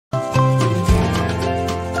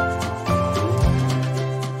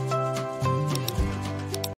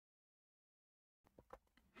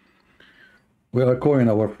We are calling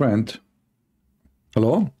our friend.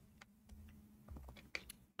 Hello?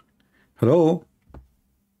 Hello?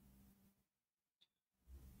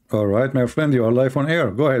 All right, my friend, you are live on air.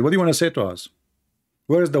 Go ahead. What do you want to say to us?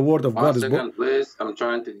 Where is the word of One God is born? second, please. I'm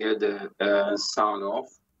trying to get the sound off.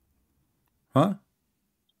 Huh?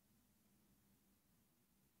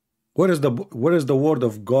 Where is the word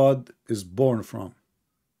of God is born from?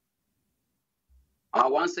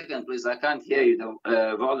 1 second, please. I can't hear you.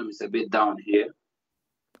 The volume is a bit down here.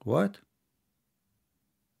 What?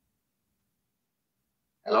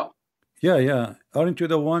 Hello? Yeah. Aren't you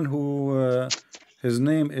the one who his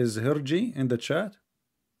name is Hirji in the chat?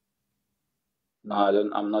 No, I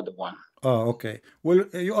don't. I'm not the one. Oh, okay. Well,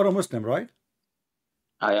 you are a Muslim, right?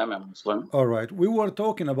 I am a Muslim. All right. We were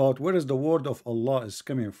talking about where is the word of Allah is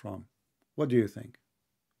coming from. What do you think?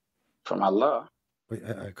 From Allah.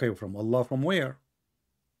 Okay, from Allah, from where?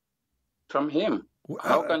 From Him.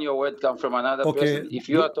 How can your word come from another person? If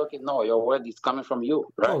you are talking, no, your word is coming from you,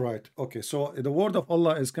 right? All right. Okay. So the word of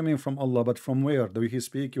Allah is coming from Allah, but from where? Do he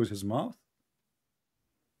speak? Use his mouth?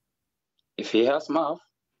 If he has mouth,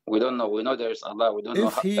 we don't know. We know there is Allah. We don't know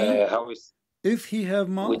how is. If he have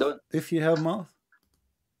mouth. We don't. If he have mouth.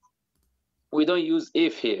 We don't use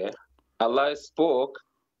if here. Allah spoke,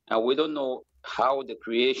 and we don't know how the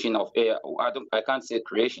creation of air. I can't say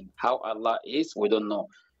creation. How Allah is, we don't know.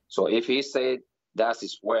 So if He said that's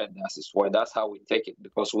His word, that's His word. That's how we take it,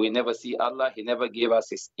 because we never see Allah. He never gave us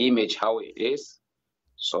His image, how He is.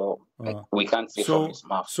 So we can't see from His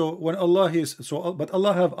mouth. So when Allah is but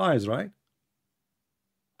Allah have eyes, right?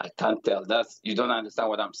 I can't tell. You don't understand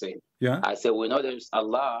what I'm saying. Yeah. I say we know there's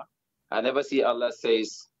Allah. I never see Allah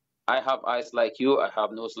says, I have eyes like you, I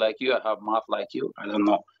have nose like you, I have mouth like you. I don't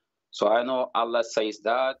know. So I know Allah says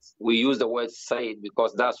that. We use the word said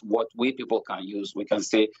because that's what we people can use. We can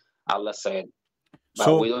say Allah said,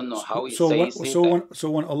 but we don't know how He says it. So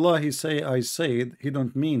when Allah He say I said, He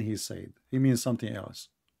don't mean He said. He means something else.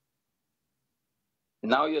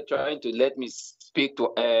 Now you're trying to let me speak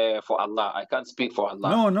to for Allah. I can't speak for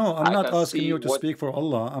Allah. No, I'm not asking you to speak for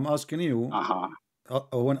Allah. I'm asking you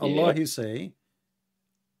when Allah He say,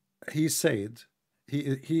 He said,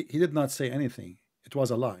 He did not say anything. It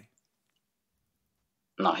was a lie.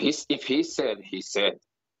 No, if He said, He said.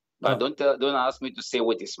 But don't ask me to say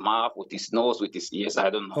with His mouth, with His nose, with His ears.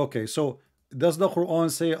 I don't know. Okay, so does the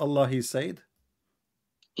Quran say Allah He said?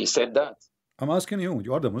 He said that. I'm asking you.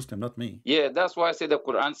 You are the Muslim, not me. Yeah, that's why I said the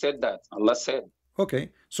Quran said that. Allah said.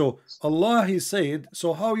 Okay, so Allah He said.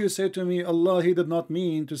 So how you say to me, Allah He did not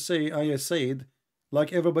mean to say I said,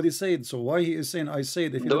 like everybody said. So why He is saying I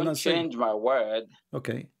said if He did not say? Don't change my word.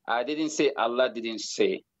 Okay. I didn't say Allah didn't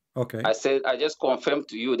say. Okay. I said I just confirmed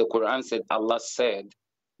to you the Quran said Allah said.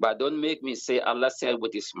 But don't make me say Allah said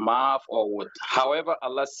with His mouth or with however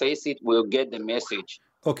Allah says it, we'll get the message.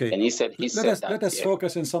 Okay. And He said that. Let us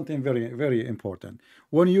focus on something very, very important.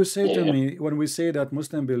 When you say to me, when we say that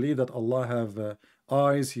Muslims believe that Allah have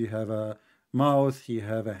eyes, He have a mouth, He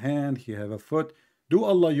have a hand, He have a foot, do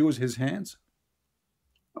Allah use His hands?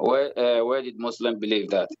 Where did Muslim believe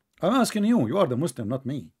that? I'm asking you. You are the Muslim, not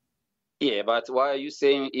me. Yeah, but why are you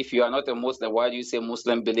saying if you are not a Muslim, why do you say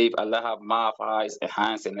Muslim believe Allah have mouth, eyes, and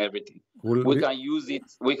hands and everything? We can use it.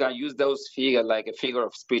 We can use those figures like a figure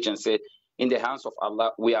of speech and say, in the hands of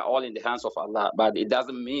Allah, we are all in the hands of Allah. But it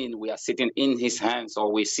doesn't mean we are sitting in His hands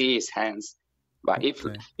or we see His hands. But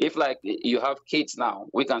if like you have kids now,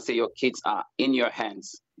 we can say your kids are in your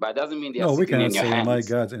hands. But it doesn't mean they are sitting in your hands. No, we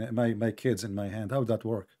cannot say my kids in my hand. How would that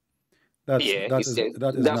work? That's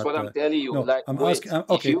what I'm telling you. No, like, I'm asking.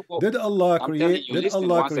 Okay, did Allah create?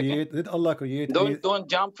 Did Allah create? Don't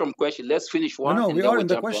jump from question. Let's finish one. No, we are in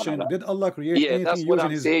the question. Did Allah create anything that's what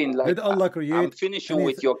I'm saying. Like, did Allah create? I'm finishing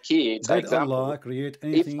with your kids. Did Allah create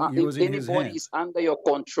anything using His hands? If anybody is under your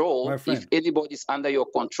control, if anybody is under your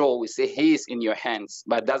control, we say He is in your hands,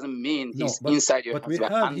 but it doesn't mean He's inside your hands. But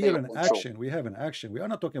we have here an action. We have an action. We are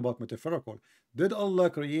not talking about metaphorical. Did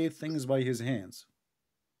Allah create things by His hands?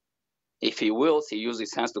 If He wills, He uses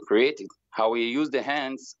His hands to create it. How He use the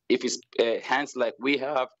hands, if it's hands like we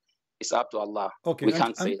have, it's up to Allah. Okay, we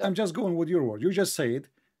can't say that. I'm just going with your word. You just said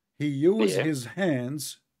He used His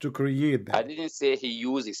hands to create that. I didn't say He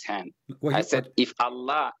used His hand. I said if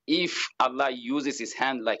Allah uses His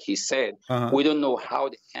hand like He said, we don't know how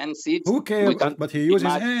the hand sits. Who cares? But He uses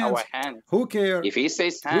His hands. Our hand. Who cares? If He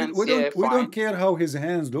says hands, we don't care how His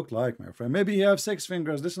hands look like, my friend. Maybe He have 6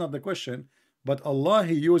 fingers. This is not the question. But Allah,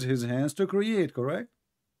 He used His hands to create, correct?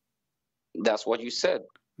 That's what you said.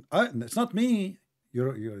 It's not me.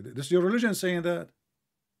 This is your religion saying that.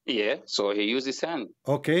 Yeah, so He used His hand.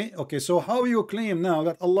 Okay. So how you claim now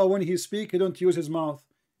that Allah, when He speak, He don't use His mouth?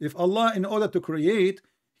 If Allah, in order to create,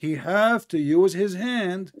 He have to use His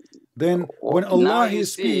hand. Then when now Allah you He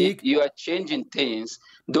see, speak, you are changing things.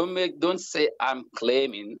 Don't say I'm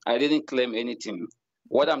claiming. I didn't claim anything.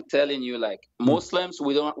 What I'm telling you, like Muslims,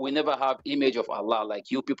 we never have image of Allah like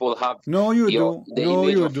you people have. no, you do. The No,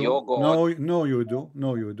 image you of do. your God. No, no, you do.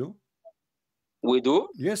 No, you do. We do.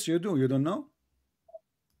 Yes, you do. You don't know?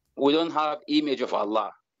 We don't have image of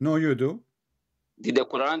Allah. No, you do. Did the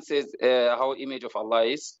Quran says how image of Allah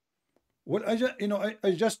is? Well,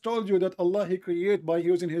 I just told you that Allah He create by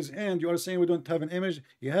using His hand. You are saying we don't have an image.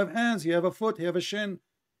 He have hands. He have a foot. He have a shin.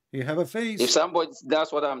 He have a face. If somebody,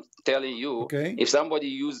 that's what I'm telling you. Okay. If somebody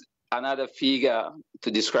use another figure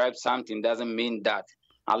to describe something, doesn't mean that.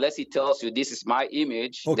 Unless he tells you this is my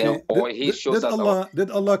image, okay. then, or he shows us.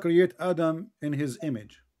 Did Allah create Adam in His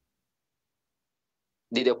image?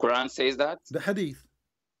 Did the Quran says that? The Hadith.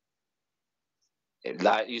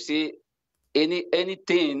 Like you see,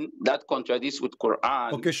 anything that contradicts with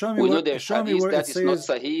Quran. Okay, show me. We where, know the show me hadith where that it is not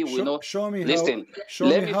says. sahih. We know. Show me. Listen. Show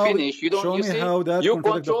let me me how, finish. You don't. Show You me see, how that you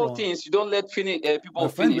control the things. You don't let people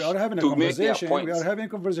friend, finish. we are having a to make their conversation. points. We are having a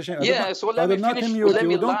conversation. Yeah. So let I me did not finish. mute Let you.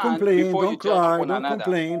 me Don't land complain. before Don't you jump cry. upon Don't another.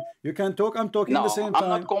 complain. You can talk. I'm talking at the same time. I'm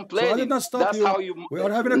not complaining. So I did not stop that's you. How you. We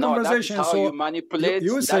are having a no, conversation. That is how so you manipulate.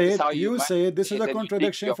 you said this is a and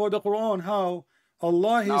contradiction for the Quran. How?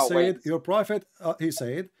 Allah He said, wait. your prophet He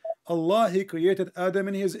said, Allah He created Adam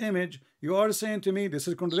in His image. You are saying to me this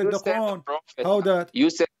is contradict the Quran. How that?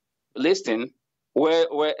 You said, listen, where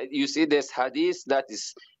you see this hadith that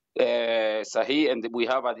is sahih, and we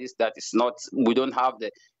have hadith that is not. We don't have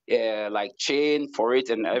the like chain for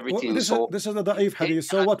it and everything. Well, this is the da'if hadith.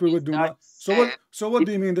 So what we would do now? So what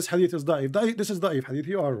do you mean this hadith is da'if? This is da'if hadith.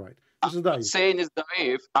 You are right. This is da'if. I'm saying it's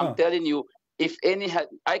da'if. I'm telling you. If any,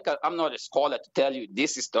 I'm not a scholar to tell you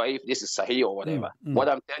this is da'if, this is sahih or whatever. What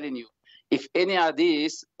I'm telling you, if any of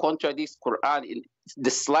these contradicts Quran in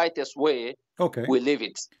the slightest way, okay, we leave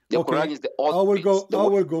it. The Quran is the ultimate. I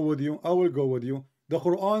will go with you. I will go with you. The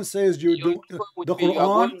Quran says you do.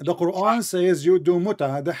 The Quran says you do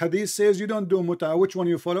muta. The Hadith says you don't do muta. Which one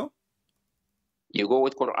you follow? You go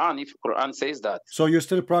with Quran if Quran says that. So you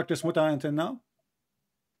still practice muta until now?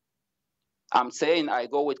 I'm saying I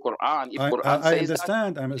go with Quran. If Quran I says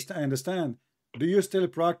understand. that, I understand. Do you still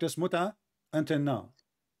practice muta until now?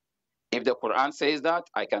 If the Quran says that,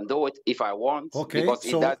 I can do it if I want. Okay. Because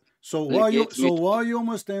so why you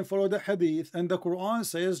Muslim follow the Hadith and the Quran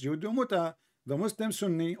says you do muta? The Muslim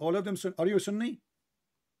Sunni, all of them. Are you Sunni?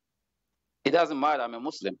 It doesn't matter. I'm a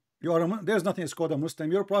Muslim. You are. There's nothing is called a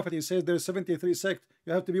Muslim. Your prophet, he says there's 73 sects.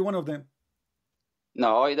 You have to be one of them.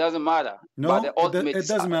 No, it doesn't matter. No, it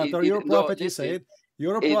doesn't matter. Your prophet, he said,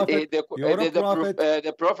 you're a prophet.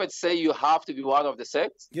 The prophet say you have to be one of the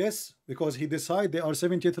sects. Yes, because he decided there are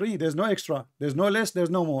 73. There's no extra. There's no less. There's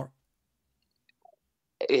no more.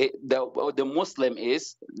 The Muslim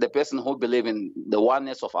is the person who believe in the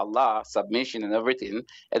oneness of Allah, submission and everything,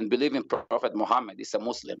 and believe in Prophet Muhammad is a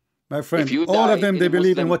Muslim. My friend, all of them, they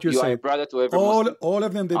believe in what you said. All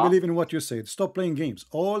of them, they believe in what you said. Stop playing games.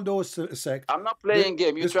 All those sects. I'm not playing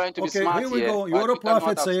game. You're trying to be smart here. Here we go. Your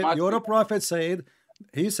prophet said,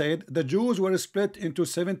 he said, the Jews were split into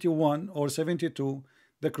 71 or 72.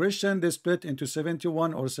 The Christian, they split into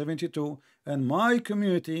 71 or 72. And my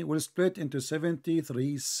community will split into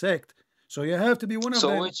 73 sect. So you have to be one of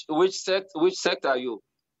them. So which sect are you?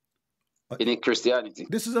 In Christianity.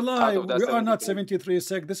 This is a lie. We are not 73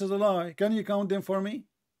 sect. This is a lie. Can you count them for me?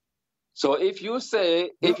 So if you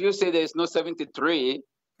say there is no 73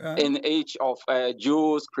 in each of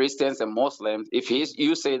Jews, Christians, and Muslims, if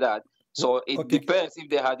you say that, so it depends if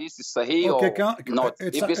the hadith is sahih or not.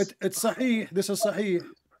 It's sahih. This is sahih.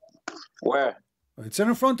 Where? It's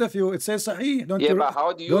in front of you. It says sahih. But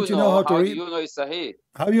how do you know how to read? Do you know it's sahih?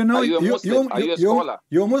 How you know? Are you a Muslim? Are you a scholar?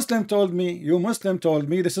 Your Muslim told me. Your Muslim told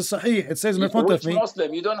me this is sahih. It says in front of me. Which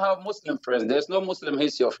Muslim? You don't have Muslim friends. There's no Muslim.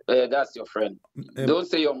 That's your friend. Don't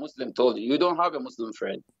say your Muslim told you. You don't have a Muslim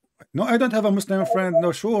friend. No, I don't have a Muslim friend.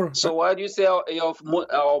 No, sure. So why do you say our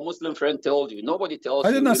Muslim friend told you? Nobody tells you.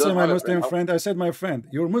 I did not say my Muslim friend. I said my friend.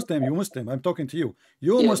 You're Muslim. You're Muslim. I'm talking to you.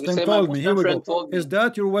 Your Muslim told me. Here we go. Is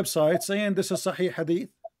that your website saying this is sahih hadith?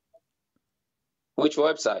 Which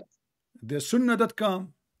website? The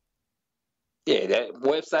Sunnah.com. Yeah, that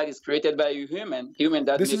website is created by a human.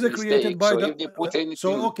 That this is created by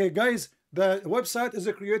so okay, guys, the website is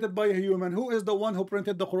created by a human. Who is the one who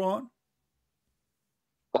printed the Quran?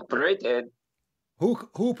 Operated.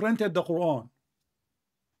 Who printed the Quran?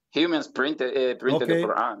 Humans printed the Okay,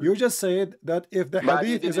 Quran. you just said that if the But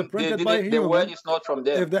hadith is printed by a the word human, is not from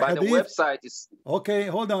them. if the But the hadith, website is. okay,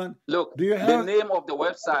 hold on. Look, Do you the have, name of the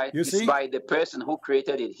website you is see? by the person who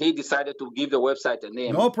created it. He decided to give the website a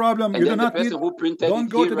name. No problem. And You do then the not need, person who printed don't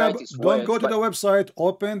it, go he to writes the, his don't go words. to the website.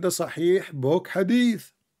 Open the Sahih book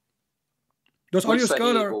hadith. Those are Which your Sahih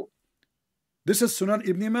scholar. book? This is Sunan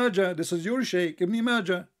Ibn Majah. This is your Sheikh Ibn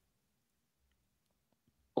Majah.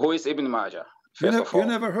 Who is Ibn Majah? You First of all,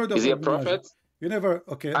 never heard of is he a Ibn Majah? prophet? You never,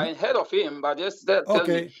 okay. I heard of him, but just tell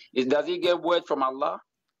Okay. me, does he get word from Allah?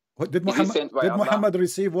 Did Is he sent by Allah? Muhammad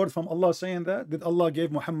receive word from Allah saying that? Did Allah give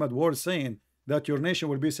Muhammad word saying that your nation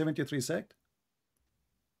will be 73 sect?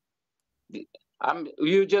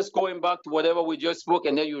 You just going back to whatever we just spoke,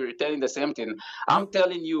 and then you're retelling the same thing. I'm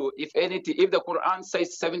telling you, if anything, if the Quran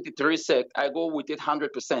says 73 sect, I go with it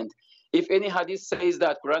 100%. If any hadith says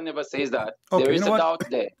that, Quran never says that. Okay, there is you know a doubt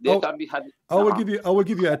there. There can be hadith. I will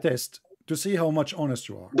give you a test to see how much honest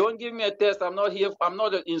you are. Don't give me a test. I'm not here. I'm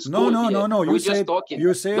not in school. No. You said, talking.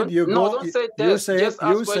 You said don't, you go. No, don't say test. Just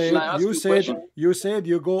ask question. I ask you question. You said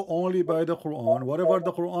you go only by the Quran. Whatever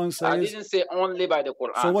the Quran says. I didn't say only by the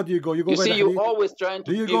Quran. So what do you go? You go by the hadith. You're always trying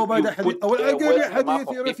to. Do you go by the hadith? Well, I gave you a hadith.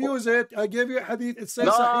 You refuse it. I gave you a hadith. It says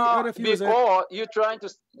Sahih. You refuse it. Because you're trying to.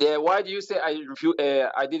 Why do you say I refuse?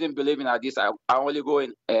 I didn't believe in hadith. I only go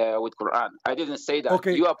in with Quran. I didn't say that.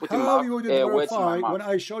 Okay. You are putting how you did words in my verify mouth. when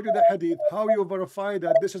I showed you the hadith? How you verify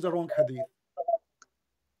that this is the wrong hadith?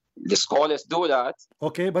 The scholars do that.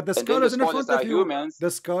 Okay, but the scholars in front of you, humans.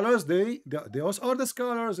 The scholars, those are the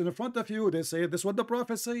scholars in front of you. They say this is what the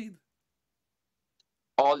Prophet said.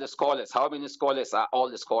 All the scholars. How many scholars are all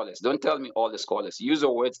the scholars? Don't tell me all the scholars. Use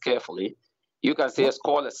your words carefully. You can say a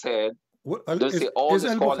scholar said. Don't say all the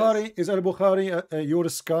scholars. Is Al-Bukhari your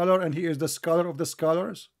scholar and he is the scholar of the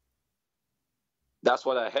scholars? That's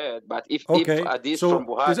what I heard. But if hadith so from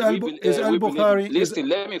Bukhari, is Al-Bukhari, listen,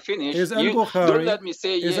 let me finish. Is Al-Bukhari, don't let me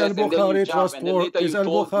say yes and then you jump and then later you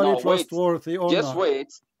told, no, trustworthy or just not?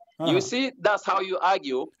 Wait. You see, that's how you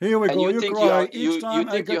argue. Here we go. You cry. Each time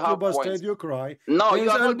I get you busted, you cry. No,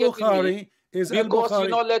 you are not getting me. Because you're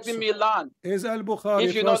not letting me learn.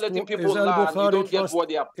 If you're not letting people learn, you don't get what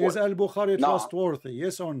they are for. Is Al-Bukhari trustworthy?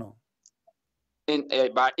 Yes or no?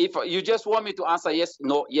 But if you just want me to answer yes,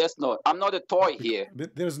 no, I'm not a toy here.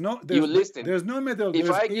 There's no middle.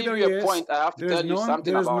 If I give you a point, I have to tell you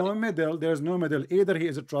something about it. There's no middle. Either he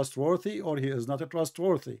is a trustworthy or he is not a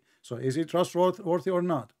trustworthy. So is he trustworthy or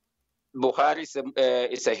not? Bukhari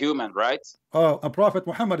is a human, right? Oh, a Prophet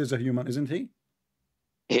Muhammad is a human, isn't he?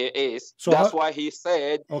 He is. So that's why he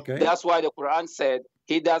said. Okay. That's why the Quran said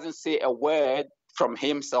he doesn't say a word from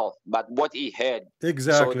himself, but what he heard.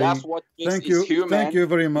 Exactly. So that's what makes him human. Thank you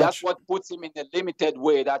very much. That's what puts him in a limited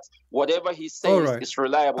way. That whatever he says is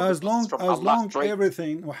reliable. As long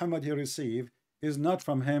everything Muhammad he received is not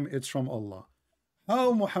from him, it's from Allah.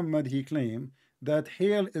 How Muhammad he claimed that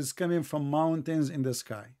hail is coming from mountains in the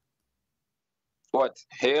sky? What,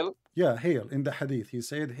 hail? Yeah, hail in the hadith. He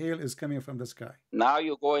said hail is coming from the sky. Now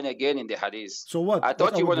you're going again in the hadith. So what? I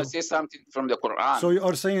thought you want to say something from the Quran. So you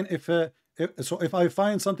are saying if I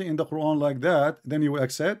find something in the Quran like that, then you will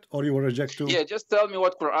accept or you will reject too? Yeah, just tell me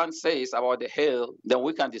what Quran says about the hail, then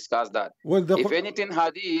we can discuss that. Well, if anything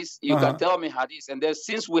hadith, you can tell me hadith. And then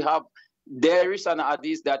since there is an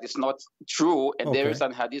hadith that is not true, and there is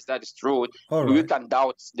an hadith that is true. We can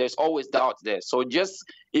doubt. There's always doubt there. So just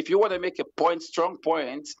if you want to make a point, strong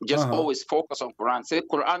point, just always focus on Quran. Say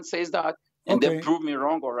Quran says that, and then prove me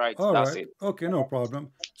wrong or right. That's it. Okay, no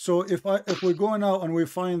problem. So if we go now and we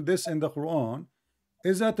find this in the Quran,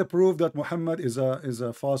 is that the proof that Muhammad is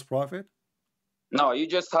a false prophet? No, you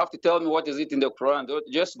just have to tell me what is it in the Quran.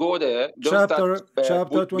 Just go there. Chapter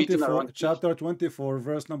 24, chapter 24,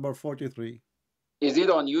 verse number 43. Is it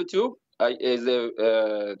on YouTube? Is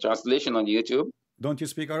the translation on YouTube? Don't you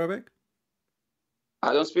speak Arabic?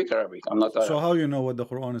 I don't speak Arabic. I'm not Arab. So how you know what the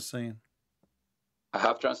Quran is saying? I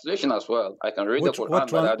have translation as well. I can read the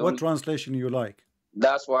Quran, but I don't. What translation you like?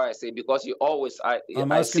 That's why I say, because you always.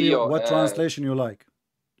 I'm asking you what translation you like.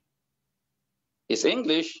 It's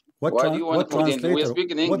English. Why do you want to put in? We're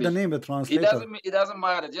speaking English. What's the name of the translator? It doesn't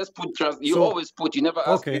matter. Just put You always put. You never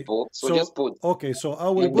ask people. So just put. Okay, so I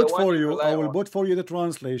will put for you. I will put for you the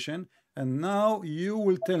translation, and now you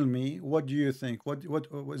will tell me what do you think. What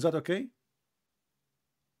is that okay?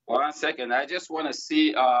 1 second. I just want to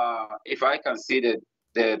see if I can see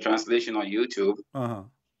the translation on YouTube.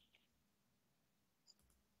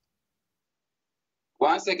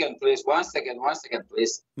 1 second, please. 1 second. 1 second,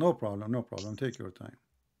 please. No problem. No problem. Take your time.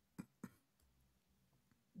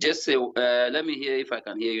 Just say, let me hear if I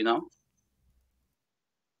can hear you now.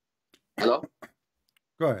 Hello?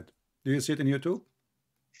 Go ahead. Do you see it in YouTube?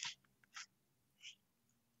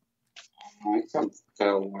 I can't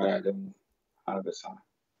tell why I don't have the sound.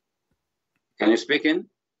 Can you speak in?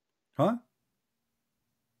 Huh?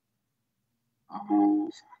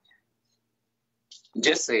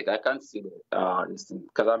 Just say it. I can't see this thing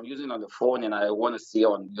because I'm using on the phone and I want to see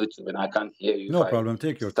on YouTube and I can't hear you. No problem.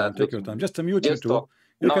 Take your time. Take your time. Just mute just YouTube. Talk.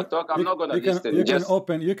 Talk. I'm not gonna listen. You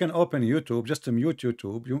can open YouTube. Just to mute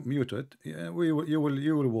YouTube. You mute it. Yeah, you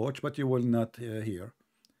will watch, but you will not hear.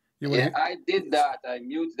 I did that. I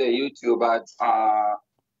mute the YouTube, but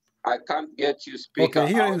I can't get you speaker.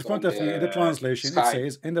 Okay, here in front of me, in the translation, it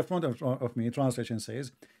says, in the front of me, translation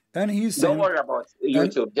says, and he sent. Don't worry about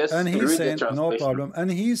YouTube. Just and he read sent, the translation. no problem.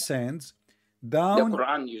 And he sends down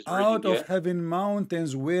out of heaven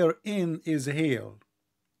mountains wherein is hail.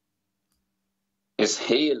 Is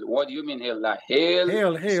hail? What do you mean hail? Like hail?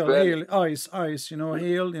 Hail, ice. You know,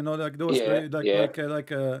 hail. You know, like those,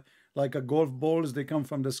 like a golf balls. They come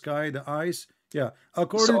from the sky. The ice. Yeah.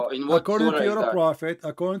 According to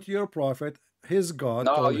your prophet, his God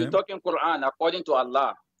told him. No, you're talking Quran. According to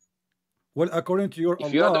Allah. Well, according to your if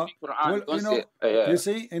Allah, you have the Quran, well, you know, you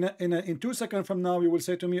see, in 2 seconds from now, you will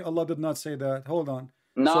say to me, Allah did not say that. Hold on.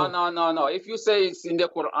 No. If you say it's in the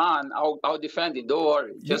Quran, I'll defend it. Don't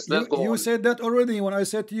worry. Just let's go. You said that already. When I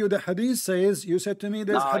said to you, the hadith says, you said to me,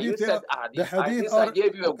 there's hadith. You said the hadith I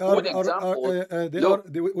gave you a good example.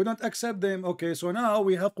 We don't accept them. Okay, so now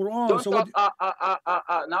we have Quran. Don't so talk,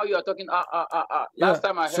 now you are talking Last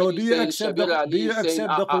time I heard do you accept the Quran?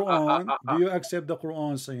 Do you accept the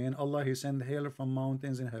Quran saying Allah He sent hail from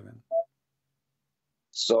mountains in heaven?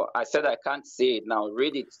 So I said I can't say it now.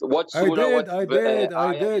 Read it.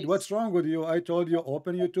 I did. What's wrong with you? I told you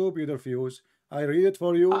open YouTube. You refuse. I read it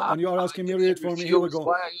for you, and you are asking me to read it for me. Here we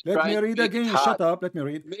go. Let me read again. Shut up. Let me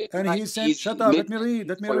read. And he sent. Shut up. Let me read.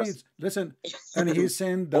 Let me read. Listen. And he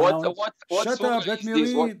sent down. Shut up. Let me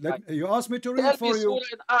read. You asked me to read it for you.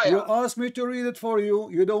 You asked me to read it for you.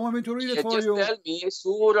 You don't want me to read it for you. Just tell me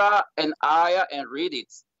surah and ayah and read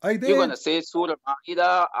it. I did. You're going to say Surah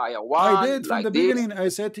Ma'idah, Ayah 1. I did from the beginning. I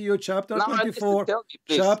said to you, chapter 24,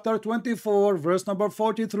 chapter 24, verse number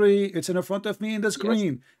 43. It's in front of me in the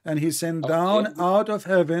screen. Yes. And he sent down out of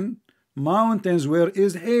heaven mountains where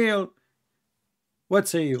is hail. What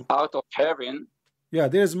say you? Out of heaven? Yeah,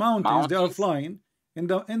 there's mountains. They are flying. In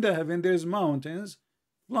the heaven, there's mountains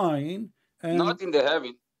flying. And not in the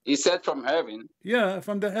heaven. He said from heaven. Yeah,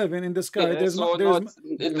 from the heaven in the sky. Yeah,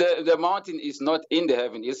 the mountain is not in the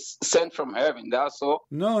heaven. It's sent from heaven. That's all.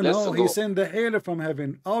 No. He sent the hail from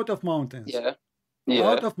heaven out of mountains. Yeah.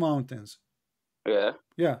 Out of mountains. Yeah.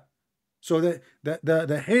 Yeah. So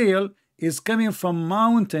the hail is coming from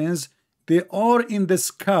mountains. They are in the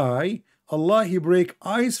sky. Allah He break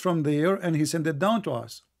ice from there and He sent it down to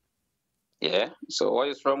us. Yeah. So what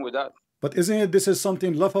is wrong with that? But isn't it this is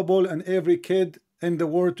something laughable, and every kid in the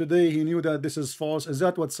world today, he knew that this is false. Is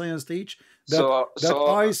that what science teach? So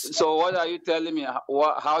what are you telling me?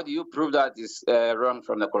 How do you prove that is wrong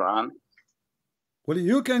from the Quran? Well,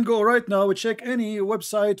 you can go right now and check any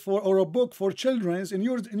website or a book for children in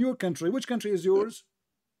your country. Which country is yours?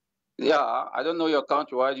 Yeah, I don't know your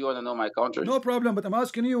country. Why do you want to know my country? No problem, but I'm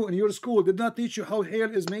asking you, in your school, did not teach you how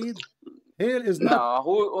hail is made? Hail is not.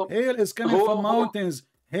 Hail is coming from mountains.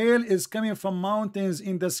 Hail is coming from mountains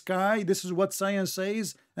in the sky. This is what science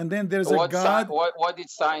says. And then there's a God. What did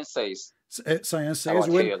science say? Science says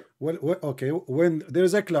when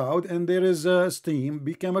there's a cloud and there is steam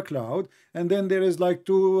become a cloud, and then there is like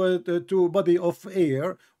two body of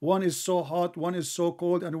air. One is so hot, one is so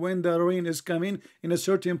cold, and when the rain is coming in a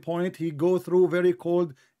certain point, he go through very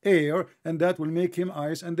cold air, and that will make him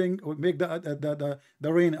ice, and then will make the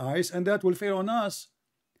rain ice, and that will fall on us.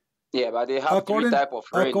 Yeah, but they have three types of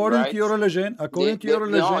rain, according to your religion.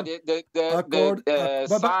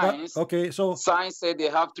 Science said they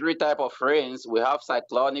have three types of rains. We have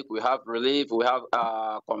cyclonic, we have relief, we have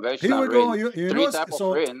conventional rain. Three types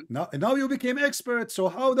of rain. Now you became expert. So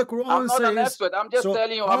how the Quran I'm not says? an expert. I'm just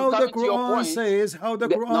telling you. How the Quran says? How the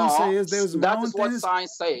Quran says there's mountains? That is what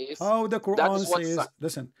science says. How the Quran says?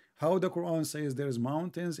 Listen. How the Quran says there's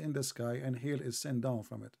mountains in the sky and hail is sent down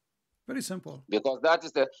from it. Very simple. Because that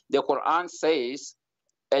is the Quran says,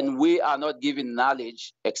 and we are not given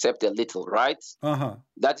knowledge except a little, right?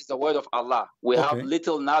 That is the word of Allah. We have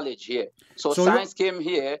little knowledge here. So science came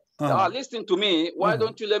here. Listen to me. Why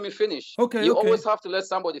don't you let me finish? You always have to let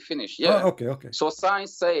somebody finish. Yeah. So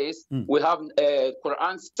science says we have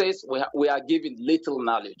Quran says we are given little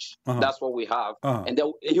knowledge. That's what we have. And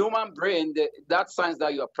the human brain, that science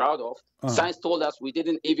that you are proud of, science told us we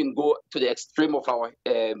didn't even go to the extreme of our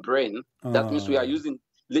brain. That means we are using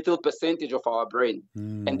little percentage of our brain.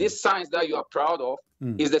 And this science that you are proud of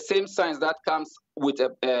is the same science that comes with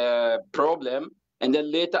a problem and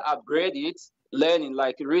then later upgrade it, learning,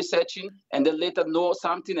 like researching, and then later know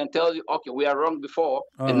something and tell you, okay, we are wrong before,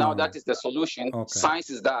 and now that is the solution. Okay. Science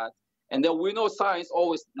is that. And then we know science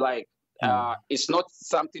always like, it's not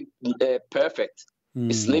something perfect.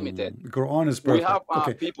 It's limited. The Quran is perfect. We have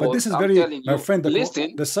okay. people, but this is very, my friend,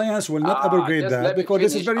 the science will not abrogate that, because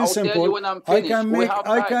this is very simple.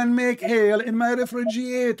 I can make hail in my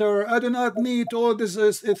refrigerator. I do not need all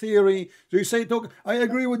this theory. So you say, I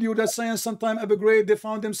agree with you that science sometimes abrogate, they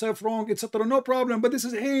found themselves wrong, etc. No problem. But this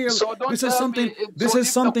is hail. So this is something. This is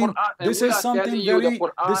something. This is something very.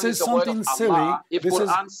 This is something silly.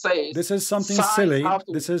 This is something silly.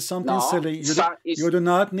 This is something silly. You do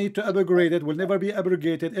not need to abrogate it. Will never be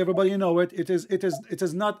abrogated. Everybody know it. It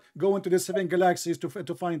is not going to the 7 galaxies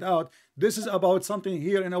to find out. This is about something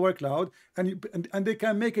here in our cloud, and they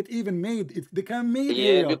can make it even made. They can make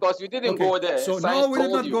it. Because you didn't go there. So now we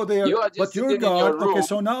did not go there. But you're God. Okay,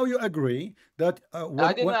 so now you agree that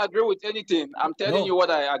I didn't agree with anything. I'm telling you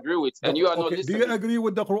what I agree with, and you are not listening. Do you agree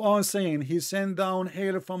with the Quran saying He sent down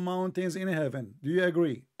hail from mountains in heaven? Do you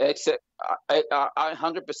agree? Except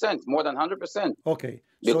 100%, more than 100%. Okay.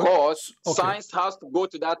 Because science has to go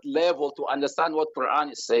to that level to understand what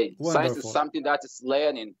Quran is saying. Wonderful. Science is something that is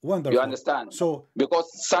learning. Wonderful. You understand? So because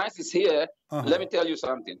science is here, let me tell you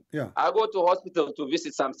something. Yeah. I go to hospital to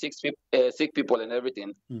visit some sick people and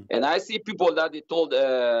everything, and I see people that they told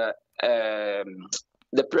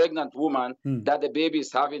the pregnant woman that the baby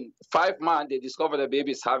is having 5 months. They discover the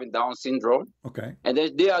baby is having Down syndrome. Okay. And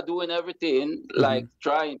then they are doing everything, like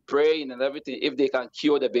trying, praying and everything, if they can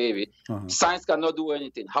cure the baby. Science cannot do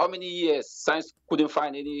anything. How many years science couldn't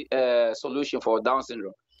find any solution for Down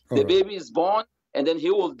syndrome? The baby is born, and then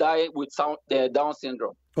he will die with Down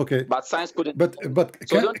syndrome. Okay. But science couldn't. But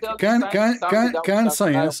so can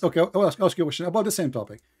science? Okay, I'll ask you a question about the same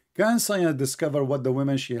topic. Can science discover what the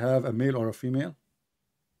women she have, a male or a female?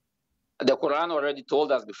 The Quran already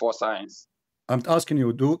told us before science. I'm asking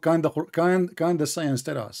you, can the science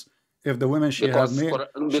tell us if the women she's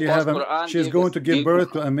going to give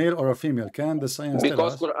birth to a male or a female? Can the science tell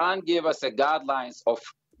us? Because Quran gave us a guidelines of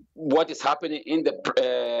what is happening in the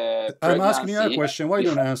pregnancy. I'm asking you a question. Why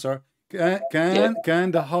don't you answer?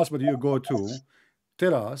 Can the hospital you go to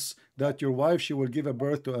tell us that your wife, she will give a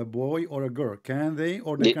birth to a boy or a girl? Can they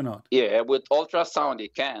or they cannot? Yeah, with ultrasound they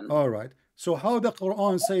can. All right. So how the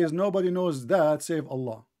Quran says nobody knows that save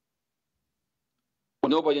Allah?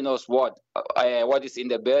 Nobody knows what is in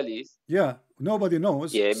the bellies. Yeah, nobody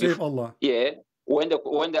knows save Allah. Yeah, when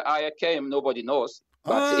the ayah came, nobody knows.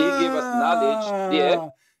 But He gave us knowledge. Yeah.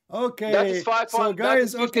 Okay. That is 500. So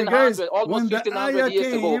guys, almost 1,500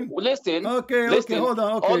 years ago. Listen. Okay, hold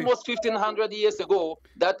on. Okay. Almost 1,500 years ago,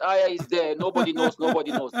 that ayah is there. Nobody knows.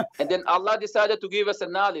 Nobody knows. And then Allah decided to give us a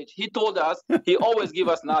knowledge. He told us. He always give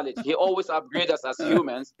us knowledge. He always upgrade us as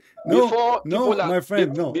humans. Before people are going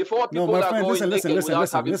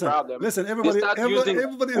listen. Everybody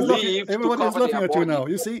is looking at you now.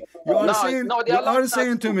 You see, you are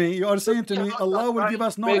saying to me, Allah will give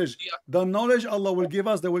us knowledge. The knowledge Allah will give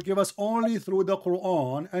us, they will give us only through the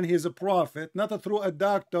Quran and His prophet, not through a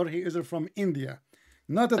doctor. He is from India,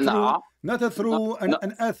 not through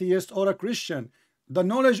an atheist or a Christian. The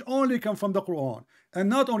knowledge only comes from the Quran. And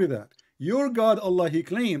not only that, your God Allah, He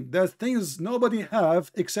claimed that things nobody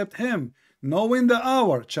have except Him, knowing the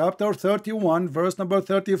hour. Chapter 31 verse number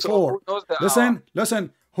 34. So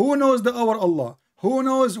listen, who knows the hour? Allah. Who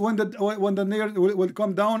knows when the near will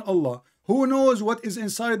come down? Allah. Who knows what is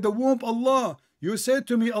inside the womb? Allah. You said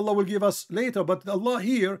to me Allah will give us later, but Allah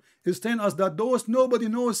here is telling us that those nobody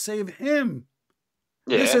knows save Him.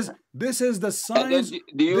 Yeah. This is the signs.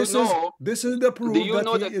 This is the proof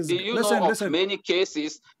that He is. Listen. Many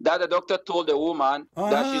cases that the doctor told the woman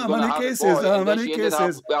that she's going to have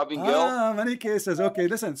a boy, many cases. Okay,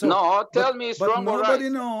 listen. So no, tell me it's wrong or right. Nobody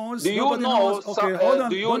knows. Do you know? Okay, hold on.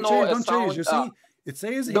 Don't change. You see. It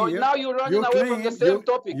says here. Now you're running away from the same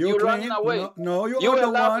topic. You're running away. No, you are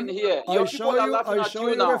the one. Here. I show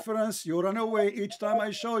you reference. You run away each time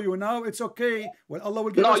I show you. Now it's okay. Well, Allah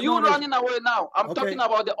will give us knowledge. No, you're running away now. I'm talking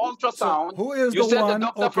about the ultrasound. So who is you the said one? The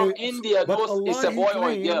doctor from India knows it's a boy or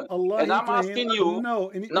a girl. And I'm asking you.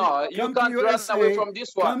 No, you can't run away from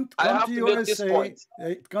this one. I have to make this point.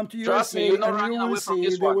 Come to USA and you will see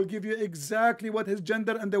they will give you exactly what his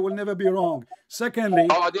gender and they will never be wrong. Secondly,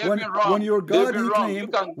 when your God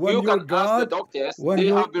when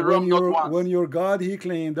your God He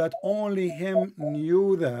claimed that only Him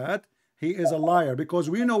knew that, He is a liar, because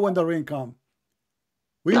we know when the rain come.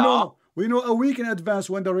 We know a week in advance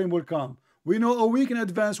when the rain will come. We know a week in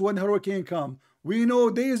advance when hurricane come. We know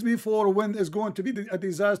days before when it's going to be a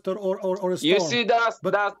disaster or a storm. You see,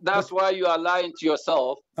 that's why you are lying to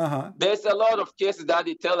yourself. There's a lot of cases that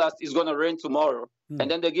they tell us it's going to rain tomorrow, and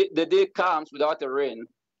then the day comes without the rain.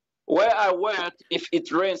 Where I work, if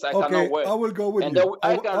it rains, I cannot work. I will go with you.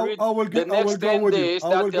 I can read the next 10 days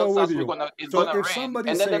that tells us it's going to rain.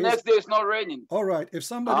 And then the next day it's not raining. All right. If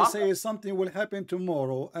somebody says something will happen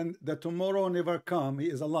tomorrow and that tomorrow never come, he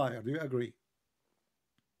is a liar. Do you agree?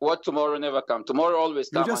 What tomorrow never come? Tomorrow always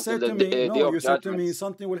comes. You just said to me, no, you said to me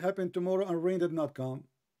something will happen tomorrow and rain did not come.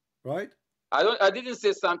 Right? I didn't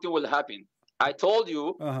say something will happen. I told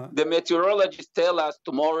you the meteorologists tell us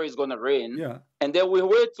tomorrow is going to rain, and then we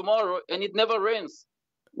wait tomorrow and it never rains.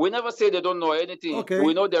 We never say they don't know anything. Okay.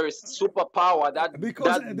 We know there is superpower that do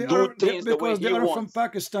things the way he wants. Because they are from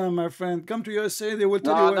Pakistan, my friend. Come to USA, they will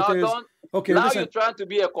tell you what it is. Okay, now you're trying to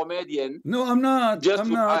be a comedian. No, I'm not. Just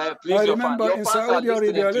I'm not. I remember in Saudi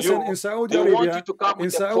Arabia, listen, in Saudi Arabia,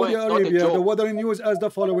 the weather news as the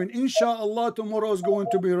following: Inshallah, tomorrow is going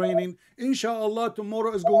to be raining. Inshallah,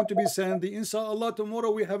 tomorrow is going to be sandy. Inshallah,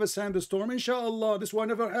 tomorrow we have a sandstorm. Inshallah, this will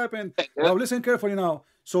never happen. Now listen carefully now.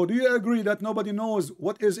 So do you agree that nobody knows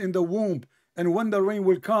what is in the womb and when the rain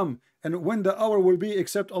will come and when the hour will be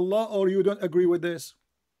except Allah, or you don't agree with this?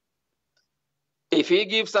 If he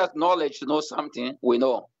gives us knowledge to know something, we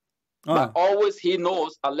know. But always he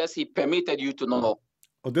knows unless he permitted you to know.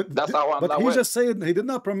 That's how Allah But he just said he did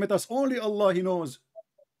not permit us. Only Allah, he knows.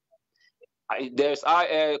 There's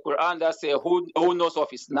a Quran that says who knows of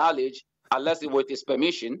his knowledge unless with his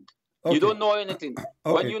permission. You don't know anything.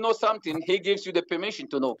 When you know something, he gives you the permission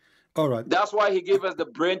to know. All right. That's why he gave us the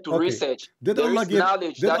brain to research. Did Allah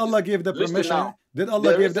give the permission? Did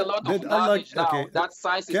Allah give the knowledge now that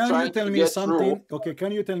science is trying to get through. Okay,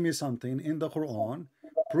 can you tell me something in the Quran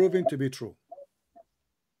proven to be true?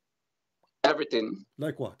 Everything.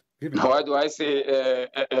 Like what? Why do I say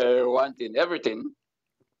one thing? Everything.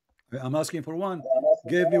 I'm asking for one.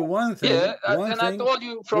 Give me one thing. Yeah, and I told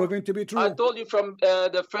you from proven to be true. I told you from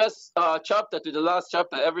the first chapter to the last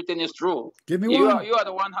chapter, everything is true. Give me one. You are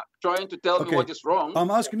the one trying to tell me what is wrong. I'm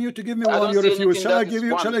asking you to give me one. You refuse. Shall I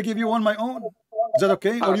give you one my own? Is that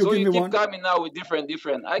okay? Or you so give you me keep one? coming now with different.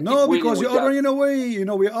 No, because you're running away. You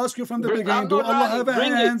know, we ask you from the beginning. Do Allah have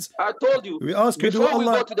hands? I told you. We ask you, before do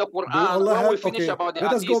Allah? We go to the Quran, when we finish about the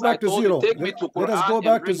let us go back to zero. Let us go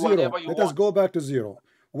back to zero. Let us go back to zero.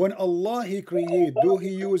 When Allah he create, do he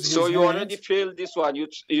use his So you hands? already failed this one. You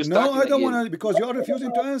no, I don't want to, because you are refusing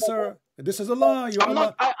to answer. This is a lie.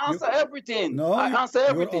 I answer everything. No, I answer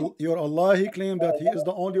everything. Your Allah, he claimed that he is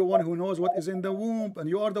the only one who knows what is in the womb, and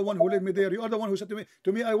you are the one who led me there. You are the one who said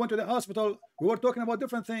to me, I went to the hospital. We were talking about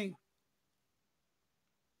different things.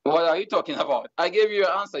 What are you talking about? I gave you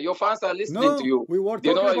your answer. Your fans are listening to you. We were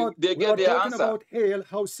talking they get their answer. About hail.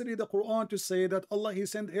 How silly the Quran to say that Allah he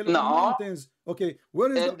sent hail from mountains. Okay,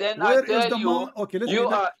 where is the mountain? Okay, let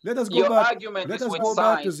us go back. Let us go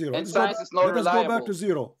back to zero. Science is not reliable. Let us go back to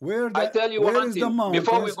zero. I tell you one thing.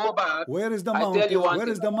 Before we go back, where is the mountain? Where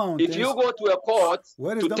is the mountain? If you go to a court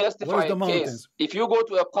to testify a case, if you go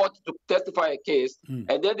to a court to testify a case,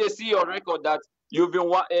 and then they see your record that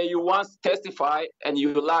you once testified and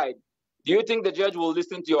you lied, do you think the judge will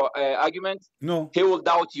listen to your argument? No. He will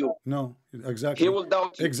doubt you. No, exactly. He will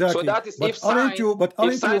doubt you. Exactly. So that is if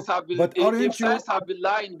science have been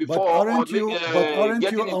lying before, aren't you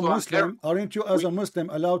a Muslim? Aren't you as a Muslim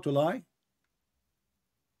allowed to lie?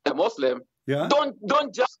 A Muslim? Yeah.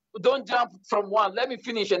 Don't jump from one. Let me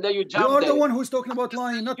finish and then you jump. You are the one who's talking about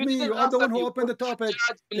lying, not me. You are the one who opened the topic.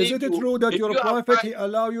 Is it true that your prophet he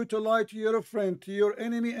allow you to lie to your friend, to your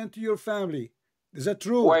enemy, and to your family? Is that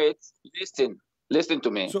true? Wait, listen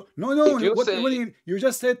to me. So no, you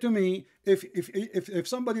just said to me, if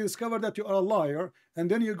somebody discovered that you are a liar, and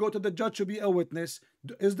then you go to the judge to be a witness,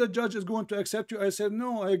 is the judge is going to accept you? I said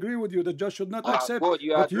no, I agree with you. The judge should not accept. But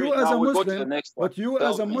you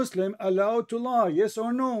as a Muslim, allowed to lie? Yes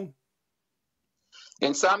or no?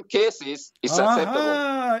 In some cases, it's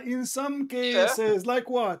acceptable. In some cases, like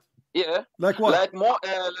what? Yeah. Like what? Like more,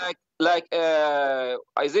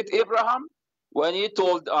 is it Abraham when he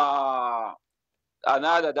told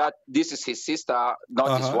another that this is his sister,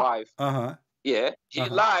 not his wife? Yeah, he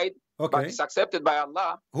lied. Okay. But it's accepted by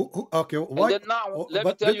Allah. Okay. What? And then now, let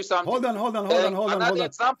me tell you something. Hold on.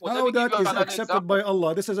 Example. How that is accepted by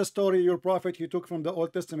Allah? This is a story your prophet he took from the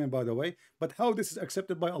Old Testament, by the way. But how this is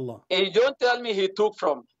accepted by Allah? And you don't tell me he took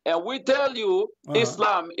from. And we tell you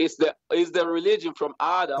Islam is the religion from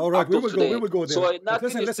Adam. All right, we will go there. So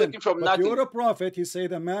nothing is taken from nothing. You're a prophet. He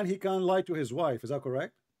said a man he can't lie to his wife. Is that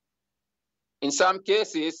correct? In some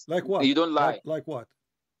cases, like what? You don't lie. Like what?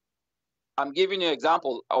 I'm giving you an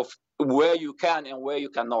example of where you can and where you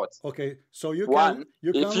cannot. Okay, so you One,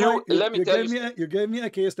 you if can you lie, let me tell you, you gave me a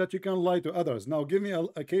case that you can lie to others. Now give me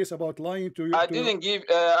a case about lying to you. I didn't give.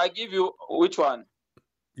 I give you which one?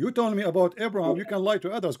 You told me about Abraham. You can lie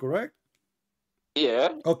to others, correct? Yeah.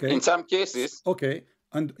 Okay. In some cases. Okay,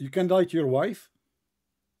 and you can lie to your wife.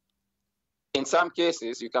 In some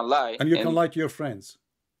cases, you can lie. And you can lie to your friends.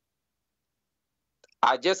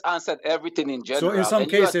 I just answered everything in general. So in some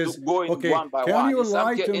cases, okay, one by can one. you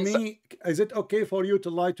lie to me? Is it okay for you to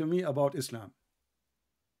lie to me about Islam?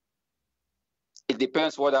 It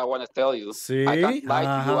depends what I want to tell you. See? I can't lie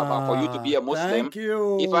to you about for you to be a Muslim. Thank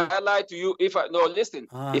you. If I lie to you, if I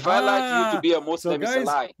lie to you to be a Muslim, so guys, it's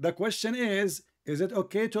a lie. The question is it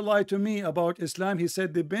okay to lie to me about Islam? He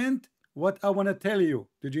said, depend what I want to tell you.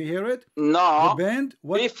 Did you hear it? No. Depend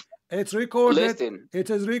what if it's recorded. Listen, it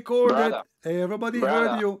is recorded. Brother, Everybody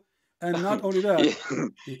heard you. And not only that.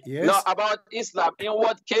 Yes. No, about Islam. In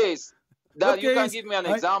what case? That you can give me an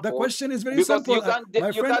example. The question is very simple. You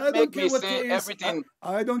can't make me say everything.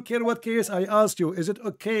 I don't care what case I asked you. Is it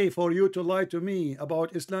okay for you to lie to me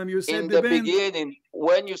about Islam? You said in the beginning,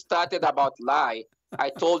 when you started about lie, I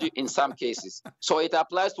told you in some cases. So it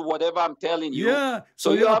applies to whatever I'm telling you. Yeah.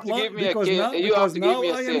 So you have to give me a case. You have to give me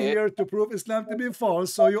a I am here to prove Islam to be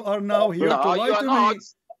false. So you are now here to lie to me.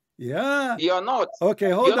 Yeah. You're not.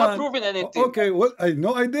 Okay, hold on. You're not proving anything. Okay, well, I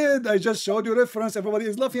know I did. I just showed you reference. Everybody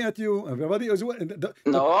is laughing at you. Everybody is...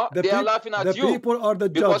 they are laughing at you. The people are the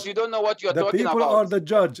judge. Because you don't know what you're talking about. The people are the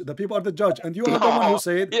judge. The people are the judge. And you are the one who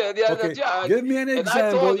said... Yeah, they are the judge. Give me an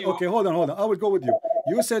example. Okay, hold on. I will go with you.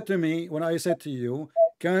 You said to me, when I said to you,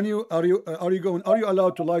 are you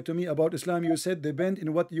allowed to lie to me about Islam? You said depend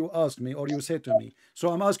in what you asked me or you said to me. So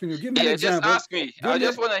I'm asking you, give me an example. Just ask me. I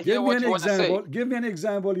just want to hear what you want to say. Give me an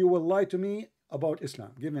example. You will lie to me about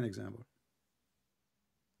Islam. Give me an example.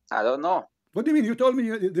 I don't know. What do you mean? You told me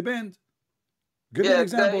it depends. Give me an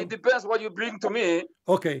example. It depends what you bring to me.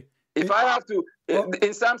 Okay. If I have to,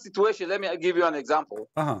 in some situation, let me give you an example.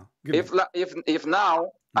 If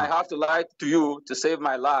now I have to lie to you to save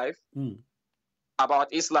my life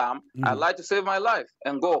about Islam, I lie to save my life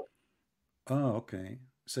and go. Oh, okay.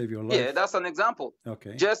 Save your life. Yeah, that's an example.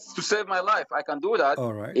 Okay. Just to save my life, I can do that.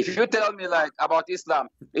 All right. If you tell me like about Islam,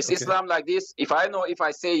 is Islam like this? If I know if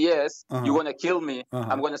I say yes, you're gonna kill me.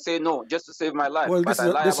 I'm gonna say no just to save my life. Well, this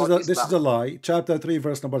is a lie. Chapter 3,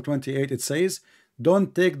 verse number 28. It says,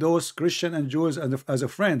 "Don't take those Christian and Jews as a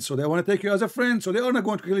friend." So they want to take you as a friend. So they are not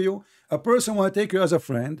going to kill you. A person want to take you as a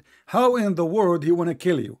friend. How in the world he want to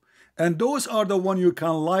kill you? And those are the one you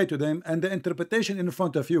can lie to them and the interpretation in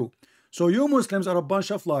front of you. So you Muslims are a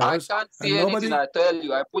bunch of liars. I can't see anything. I tell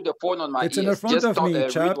you, I put the phone on my ears. It's in front of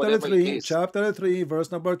me. Chapter 3,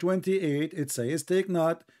 verse number 28. It says, "Take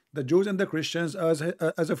not the Jews and the Christians as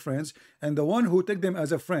a friends, and the one who take them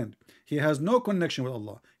as a friend, he has no connection with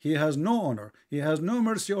Allah. He has no honor. He has no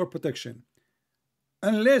mercy or protection.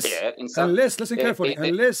 Unless listen carefully,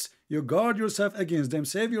 unless you guard yourself against them,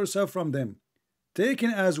 save yourself from them, taking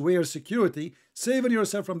as way security, saving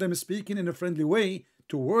yourself from them, speaking in a friendly way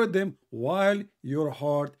toward them, while your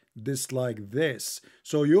heart dislike this."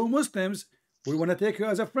 So you Muslims, we want to take you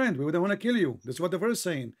as a friend. We don't want to kill you. That's what the verse is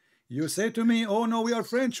saying. You say to me, "Oh no, we are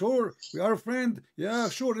friends." Sure, we are a friend. Yeah,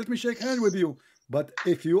 sure, let me shake hands with you. But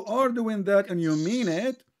if you are doing that and you mean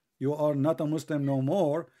it, you are not a Muslim no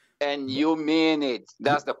more. And you mean it.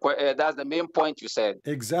 That's the main point you said.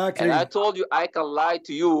 Exactly. And I told you I can lie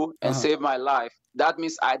to you and save my life. That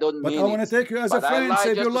means I don't mean it. But I want to take you as a friend.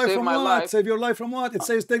 Save your life from what? Save your life from what? It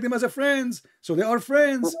says take them as a friends. So they are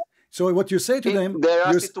friends. So what you say to them... There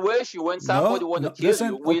are situations when somebody wants to kill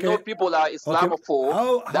you. We know people are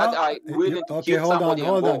Islamophobes that are willing to kill somebody.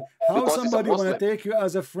 Hold on. How somebody want to take you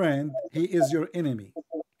as a friend, he is your enemy.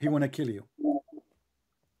 He want to kill you.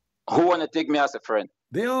 Who want to take me as a friend?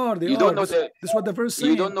 They are. You don't know this is what the verse says.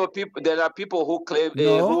 You don't know people. There are people who claim to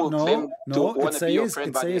want to be your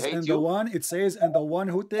friend, but they hate you. It says, and the one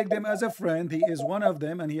who take them as a friend, he is one of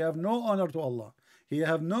them, and he have no honor to Allah. He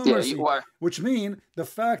have no mercy. Which means the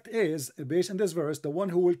fact is, based on this verse, the one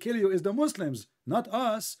who will kill you is the Muslims, not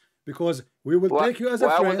us. Because we will take you as a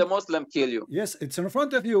friend. Why would the Muslim kill you? Yes, it's in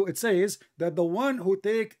front of you. It says that the one who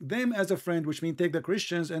take them as a friend, which means take the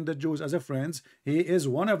Christians and the Jews as a friends, he is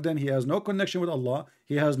one of them. He has no connection with Allah.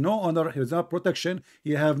 He has no honor. He has no protection.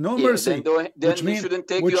 He have no mercy. Then he shouldn't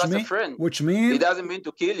take you as a friend. Which means... He doesn't mean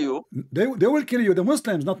to kill you. They will kill you, the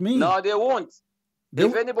Muslims, not me. No, they won't.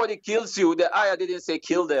 If anybody kills you, the ayah didn't say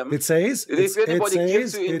kill them. It says, if anybody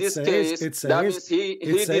kills you in this case, that means he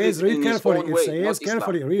did it in his own way. It says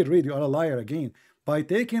carefully, read, you are a liar again. By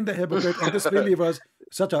taking the hypocrite and disbelievers,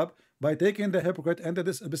 shut up, by taking the hypocrite and the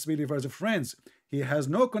disbeliever as friends. He has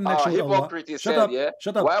no connection with Allah. Hypocrite, he said, yeah?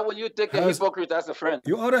 Shut up. Why will you take a hypocrite as a friend?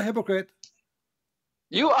 You are a hypocrite.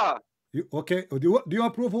 You are. Okay. Do you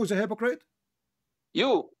approve who's a hypocrite?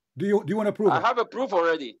 You. Do you want to prove I it? have a proof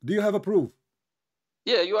already. Do you have a proof?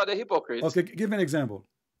 Yeah, you are the hypocrite. Okay, give me an example.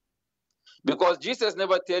 Because Jesus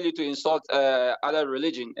never tell you to insult other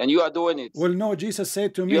religion, and you are doing it. Well, no, Jesus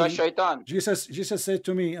said to me, you are shaitan. Jesus said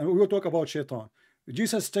to me, and we will talk about shaitan.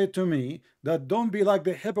 Jesus said to me that don't be like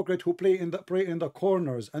the hypocrite who pray in the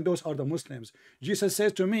corners, and those are the Muslims. Jesus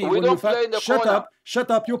says to me, we don't play in the corner.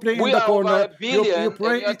 Shut up, you play in the corner.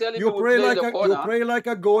 You pray like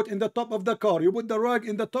a goat in the top of the car. You put the rug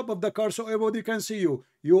in the top of the car so everybody can see you.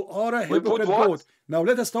 You are a hypocrite goat. Now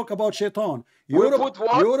let us talk about shaitan.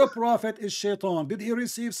 Your prophet is shaitan. Did he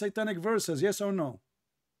receive satanic verses? Yes or no?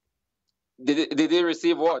 Did they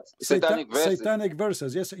receive what? Satanic verses? Satanic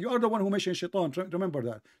verses. Yes, you are the one who mentioned shaitan. Remember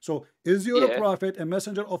that. So, is your prophet a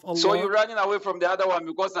messenger of Allah? So you're running away from the other one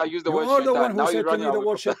because I used the word shaitan. You are the one who said to me the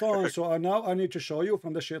word shaitan. So now I need to show you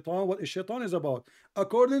from the shaitan what shaitan is about.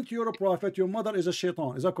 According to your prophet, your mother is a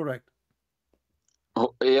shaitan. Is that correct?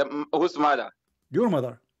 Whose mother? Your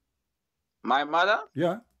mother. My mother?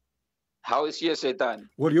 Yeah. How is she a shaitan?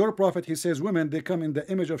 Well, your prophet, he says women, they come in the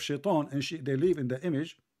image of shaitan, and they live in the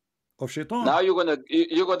image of shaitan. Now you're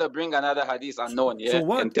gonna bring another hadith unknown, yeah,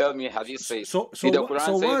 and tell me hadith says. So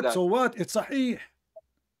what? It's sahih.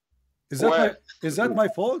 Is that my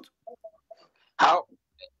fault? How?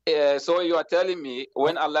 So you are telling me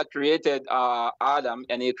when Allah created Adam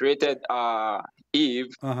and He created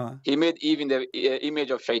Eve, He made Eve in the image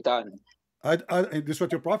of shaitan. This is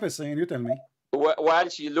what your prophet is saying. You tell me. While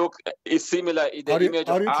she is similar in the image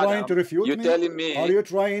of Adam. Are you trying to refute me? You're telling me. Are you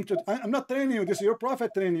trying to? I'm not telling you. This is your prophet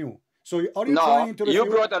telling you. So are you trying to refute? You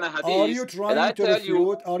brought an hadith. Are you trying to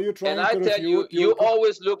refute? Are you trying to refute? And I tell you, you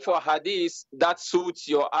always look for hadith that suits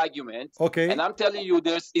your argument. Okay. And I'm telling you,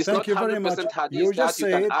 it's not 100% hadith you just that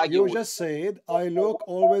you can argue. You just said I look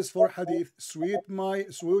always for hadith suit my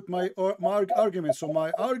argument. So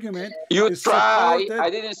my argument is supported. I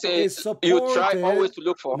didn't say you try always to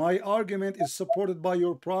look for. My argument is supported by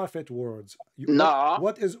your prophet words.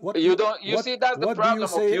 What you don't. You see, that's the problem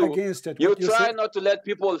of you. Against it? You try not to let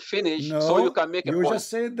people finish. So you can make a point. You just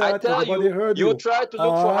said that. I tell you try to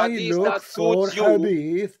look for hadith that suits you.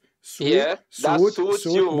 Hadith suits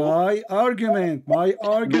you. My argument.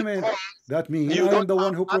 That means I am the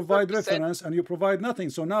one who provide reference and you provide nothing.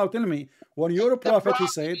 So now tell me, when your prophet he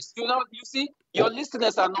said, you see, your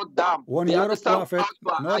listeners are not dumb. When your prophet,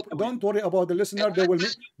 don't worry about the listener. They will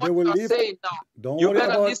leave. Don't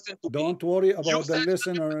worry about the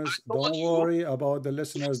listeners. Don't worry about the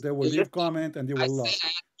listeners. They will leave comment and they will laugh.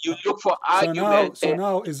 You look for argument. So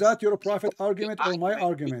now, is that your prophet argument or my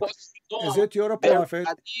argument? Is it your prophet?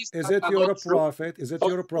 Is it your prophet? Is it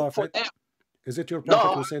your prophet? Is it your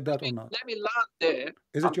prophet who said that or not? Let me land there.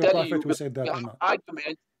 Is it your prophet who said that or not?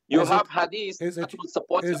 Argument. You have hadith. Is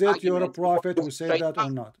it your prophet who said that or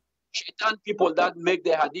not? Shaitan people that make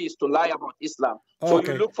the hadith to lie about Islam. So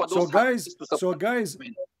okay. You look for those guys,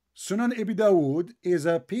 Sunan Abi Dawud is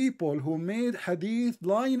a people who made hadith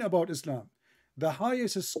lying about Islam. The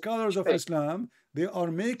highest scholars of Islam, they are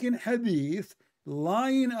making hadith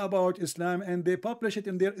lying about Islam, and they publish it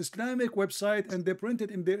in their Islamic website, and they print it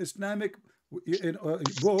in their Islamic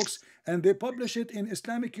books, and they publish it in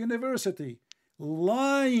Islamic university,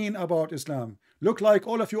 lying about Islam. Look like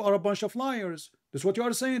all of you are a bunch of liars. That's what you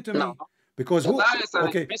are saying to me. No. Because who?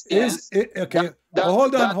 Okay,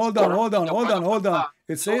 hold on.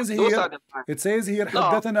 It says here.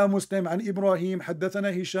 حدثنا مسلم عن إبراهيم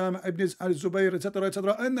حدثنا هشام ابن الزبير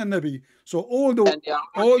etc. and the Nabi. So all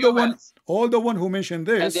the one who mentioned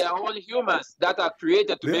this. And they are all humans that are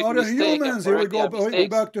created to make mistakes. They are humans. Here we go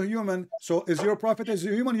back to human. So is your prophet a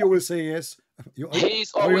human? You will say yes. He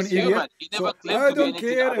is always human. He never claimed I don't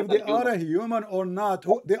care if they are a human or not.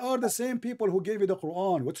 They are the same people who gave you the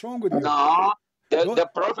Quran. What's wrong with you? No, the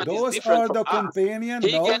prophet is different from us. Those are the companions.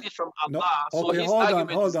 He get it from Allah. Okay,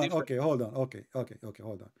 hold on. Okay,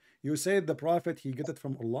 hold on. You said the prophet, he get it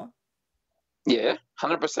from Allah? Yeah,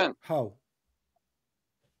 100%. How?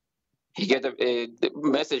 He get the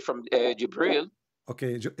message from Jibril.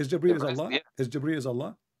 Okay, is Jibril Allah? Yeah. Is Jibril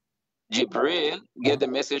Allah? Jibril get the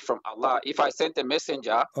message from Allah. If I sent a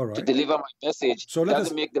messenger to deliver my message, so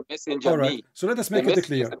doesn't make the messenger me. So let us make it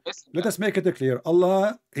clear. Let us make it clear.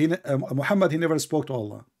 Allah, Muhammad, he never spoke to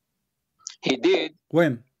Allah. He did.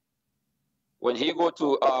 When? When he go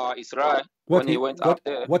to Israel, when he went up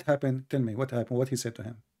there. What happened? Tell me, what happened? What he said to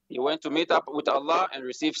him? He went to meet up with Allah and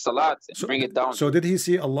receive salat and bring it down. So did he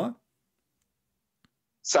see Allah?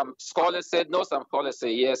 Some scholars said no, some scholars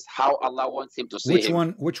say yes. How Allah wants him to see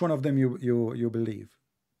him. Which one of them you believe?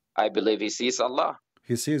 I believe he sees Allah.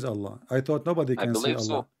 He sees Allah. I thought nobody can see Allah.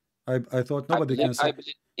 So. I thought nobody can see. I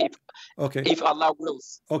believe if Allah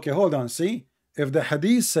wills. Okay, hold on. See, if the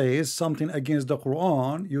hadith says something against the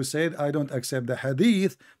Quran, you said I don't accept the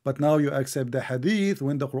hadith, but now you accept the hadith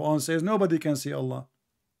when the Quran says nobody can see Allah.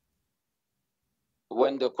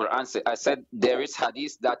 When the Quran says, I said there is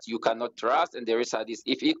hadith that you cannot trust, and there is hadith.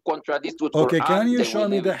 If it contradicts with okay, Quran, can you show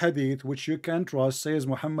me the hadith which you can trust says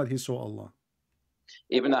Muhammad he saw Allah?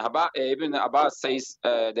 Ibn Abbas says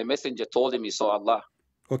the messenger told him he saw Allah.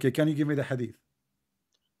 Okay, can you give me the hadith?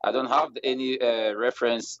 I don't have any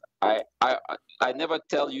reference. I never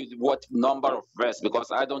tell you what number of verse because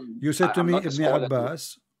I don't. You said to me Ibn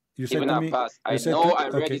Abbas. You said to me. Abbas. I know I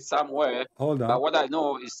read it somewhere. Hold on. But what I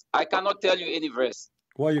know is I cannot tell you any verse.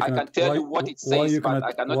 Why you cannot, I can tell you what it says, but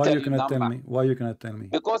I cannot tell you number. Why you cannot tell me?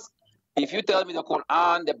 Because if you tell me the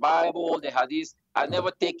Quran, the Bible, the Hadith, I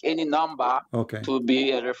never take any number to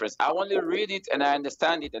be a reference. I only read it and I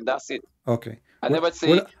understand it, and that's it. Okay. I never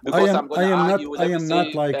say because I'm going to argue. I am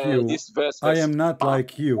not like you. This verse. I am not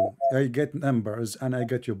like you. I get numbers and I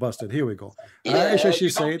get you busted. Here we go. Yeah, Aisha, she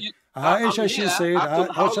said. Aisha, she said.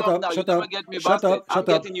 Shut up! Shut up! Shut up! I'm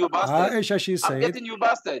getting you busted. Aisha, she said. I'm getting you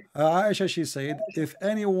busted. Aisha, she said. If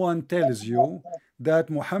anyone tells you that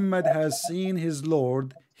Muhammad has seen his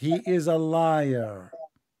Lord, he is a liar.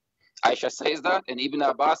 Aisha says that, and Ibn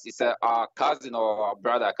Abbas is a cousin or a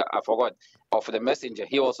brother, I forgot, of the messenger.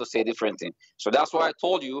 He also said different thing. So that's why I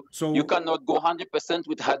told you, you cannot go 100%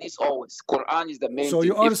 with hadith always. Quran is the main thing. So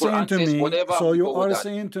you are saying to me, so you are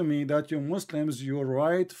saying to me that you Muslims, you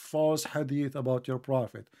write false hadith about your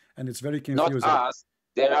prophet, and it's very confusing. Not us.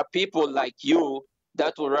 There are people like you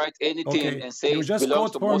that will write anything and say you just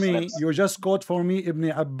belongs to Muslims. You just quote for me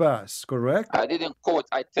Ibn Abbas, correct? I didn't quote.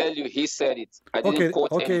 I tell you, he said it. I didn't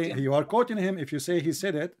quote anything. You are quoting him if you say he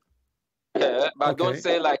said it. Yeah, but don't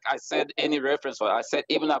say like I said any reference. I said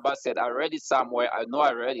Ibn Abbas said I read it somewhere. I know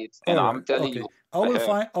I read it, and I'm telling you. I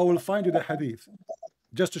will find you the hadith.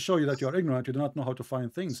 Just to show you that you are ignorant, you do not know how to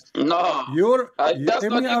find things. No, that's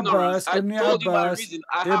Ibn not Abbas, Ibn Abbas,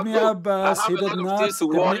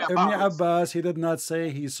 Ibn Abbas, he did not say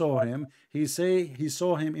he saw him. He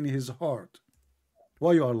saw him in his heart.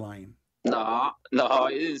 Why you are lying? No,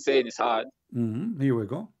 he didn't say in his heart. Here we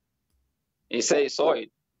go. He said he saw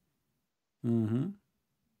it.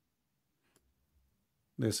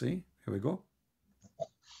 Let's see. Here we go.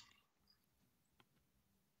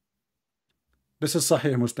 This is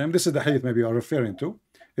Sahih Muslim. This is the hadith maybe you are referring to.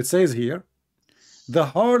 It says here, the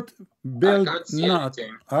heart build not.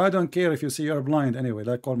 I don't care if you see you're blind anyway,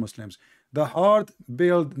 like all Muslims. The heart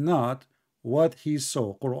build not what he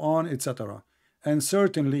saw, Quran, etc. And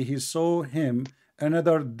certainly he saw him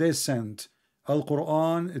another descent,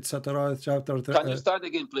 Al-Quran, etc. Chapter 3. Can you start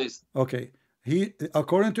again, please? Okay.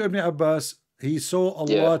 According to Ibn Abbas, he saw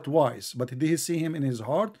Allah twice, but did he see him in his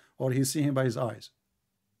heart or he see him by his eyes?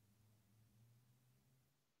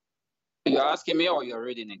 You're asking me or you're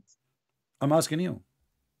reading it? I'm asking you.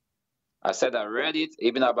 I said I read it.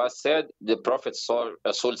 Ibn Abbas said the Prophet saw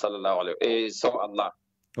Rasul sallallahu alaihi saw Allah.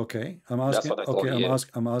 Okay, I'm asking.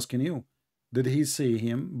 I'm asking you. Did he see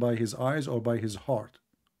him by his eyes or by his heart?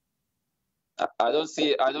 I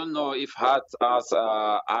don't know if heart has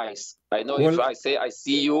eyes. I know if I say I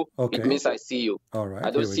see you, it means I see you. All right.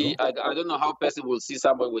 I don't know how a person will see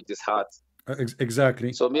somebody with his heart.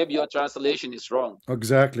 Exactly. So maybe your translation is wrong.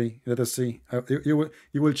 Exactly. Let us see. You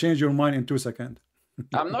will change your mind in 2 seconds.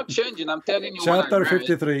 I'm not changing. I'm telling you. Chapter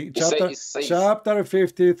 53. Chapter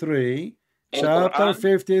 53. Chapter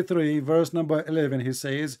 53, verse number 11. He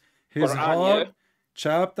says, his heart. Yeah.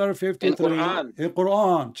 Chapter 53. In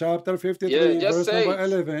Quran. Chapter 53, verse number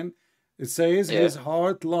 11. It says, his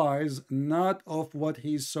heart lies not of what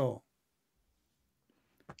he saw.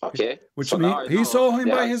 Okay. Which means he saw him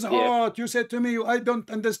by his heart. You said to me, I don't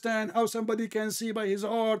understand how somebody can see by his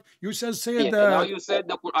heart. You just said that. Now you said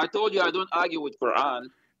I told you I don't argue with Quran.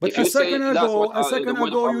 But a second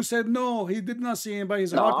ago, you said no, he did not see him by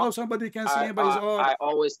his heart. How somebody can see him by his heart? I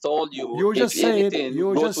always told you. You just said.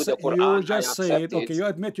 Okay, you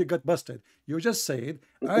admit you got busted. You just said.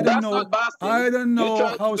 I don't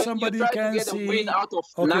know how somebody can see.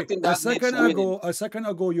 Okay, a second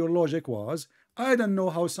ago, your logic was, I don't know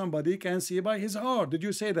how somebody can see by his heart. Did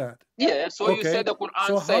you say that? Yeah. So you said the Quran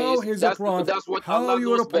says. So how is a prophet? How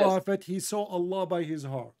you're a prophet? He saw Allah by his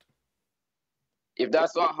heart. If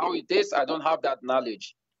that's not how it is, I don't have that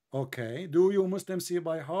knowledge. Okay. Do you Muslims see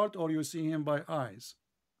by heart or you see him by eyes?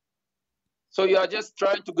 So you are just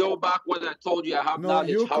trying to go back what I told you. I have knowledge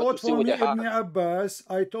you how quote to see for with me the heart. Ibn Abbas.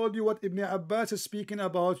 I told you what Ibn Abbas is speaking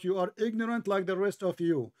about. You are ignorant like the rest of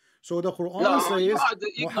you. So the Quran No, you says are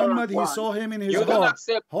the Muhammad, ignorant he one. saw him in his You don't heart.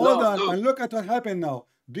 accept. Hold No, on, look. and look at what happened now.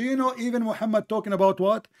 Do you know even Muhammad talking about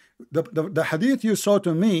what? The hadith you saw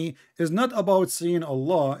to me is not about seeing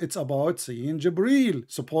Allah, it's about seeing Jibreel,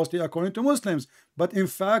 supposedly according to Muslims. But in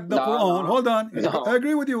fact, the Quran, hold on, I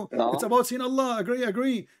agree with you. It's about seeing Allah.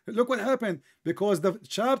 Agree. Look what happened. Because the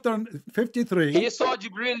chapter 53. He saw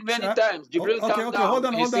Jibreel many times. Jibreel okay, hold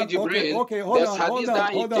on. Okay, hold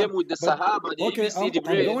on. Came with the Sahaba. Okay, I'm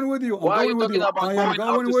going with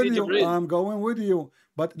you. I'm going with you.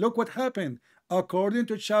 But look what happened. According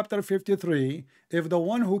to chapter 53, if the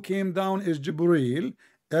one who came down is Jibreel,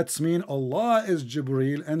 that's mean Allah is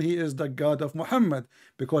Jibreel and he is the God of Muhammad.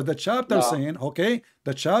 Because the chapter saying, okay,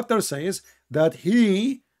 the chapter says that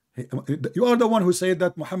you are the one who said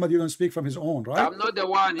that Muhammad, you don't speak from his own, right? I'm not the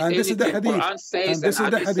one. And this is the hadith. Quran says, and this is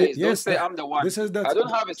the hadith. Yes, don't say I'm the one. This is the. I don't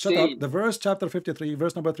have a shut saying. up. The verse chapter 53,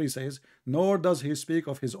 verse number 3 says, "Nor does he speak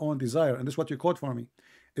of his own desire." And this is what you quote for me.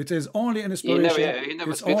 It is only an inspiration. He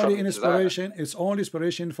never It's only an inspiration. Desire. It's only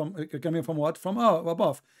inspiration from coming from what? From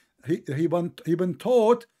above. He been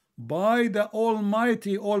taught by the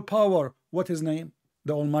Almighty, all power. What his name?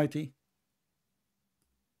 The Almighty.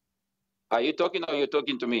 Are you talking or you're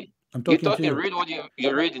talking to me? I'm talking to you. Read what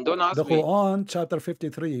you're reading. Don't ask me. The me. Quran, chapter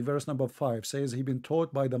 53, verse number 5 says he been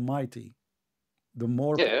taught by the mighty, the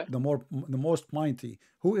most mighty.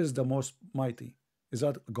 Who is the most mighty? Is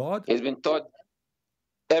that God? He's been taught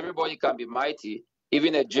everybody can be mighty.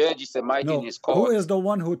 Even a judge is a mighty in his court. Who is the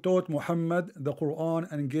one who taught Muhammad the Quran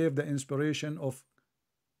and gave the inspiration of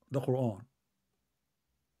the Quran?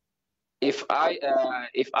 If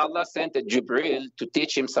Allah sent a Jibril to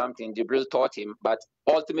teach him something, Jibril taught him, but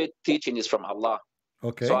ultimate teaching is from Allah.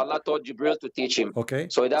 Okay. So Allah taught Jibril to teach him. Okay.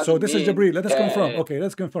 So this is Jibril. Let us confirm. Okay,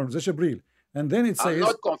 let's confirm. This is Jibril. And then it says, I'm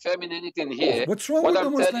not confirming anything here. What's wrong with the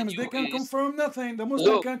Muslims? They can't confirm nothing. The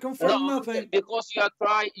Muslims can't confirm nothing. Because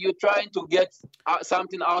you're trying to get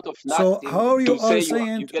something out of nothing. So how you are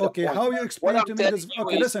saying, okay, how you explain to me this?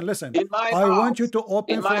 Okay, listen. I want you to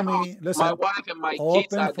open for me. Listen. My wife and my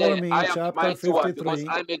kids are for me chapter 53.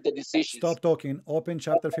 I make the decisions. Stop talking. Open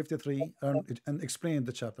chapter 53 and explain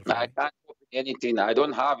the chapter. I can't open anything. I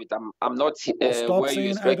don't have it. I'm not. Stop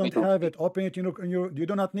saying I don't have it. Open it. You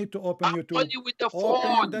do not need to open YouTube. With the phone.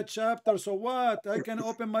 Open the chapter. So what? I can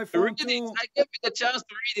open my phone too. I gave you the chance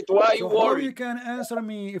to read it. Why you worry? How you can answer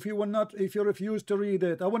me if you will not? If you refuse to read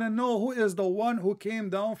it, I want to know who is the one who came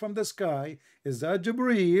down from the sky. Is that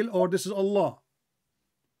Jibreel or this is Allah?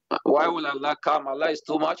 Why will Allah come? Allah is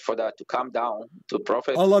too much for that to come down to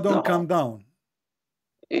Prophet. Allah don't come down.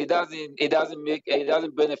 It doesn't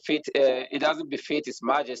befit His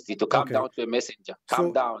Majesty to come down to a messenger.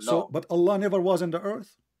 Come down. No. But Allah never was in the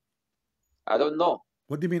earth. I don't know.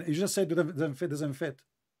 What do you mean? You just said it doesn't fit.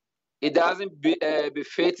 It doesn't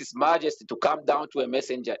befit His Majesty to come down to a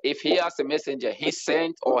messenger. If He has a messenger, He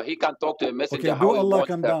sent or He can talk to a messenger. Okay, do Allah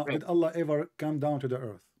come down? Did Allah ever come down to the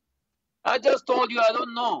earth? I just told you I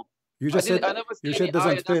don't know. You just said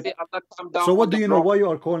doesn't fit. So what do you know? Why you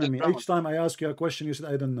are calling me? Each time I ask you a question, you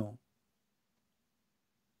said I don't know.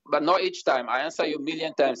 But not each time. I answer you a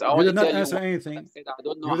million times. You did not answer anything. I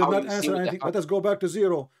don't know. You did not answer anything. Let us go back to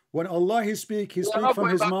zero. When Allah He speak from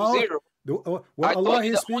His mouth. When Allah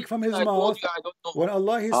He speak from His mouth. When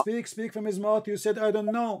Allah He speak from His mouth, you said I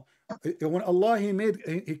don't know. When Allah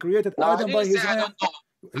He created Adam by His hand.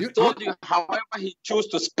 I told you, however He choose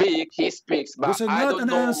to speak, He speaks. But this is not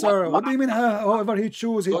an answer. What do you mean, however He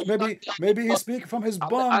chooses? Maybe He speak from His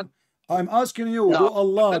bond. I'm asking you, do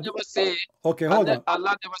Allah? Allah never say. Okay, hold on.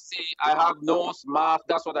 Allah never say, I have nose, mouth.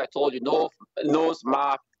 That's what I told you. Nose,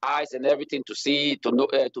 mouth, eyes, and everything to see, to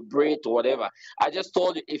breathe, to whatever. I just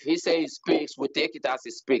told you, if He says He speaks, we take it as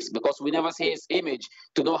He speaks because we never see His image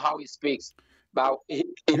to know how He speaks. But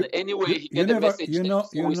in any way, He get a message. Say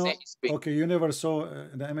He speaks. Okay, you never saw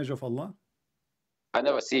the image of Allah? I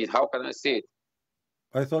never see it. How can I see it?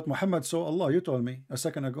 I thought Muhammad saw Allah. You told me a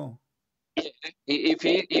second ago.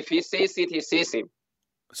 If he says it, He sees Him.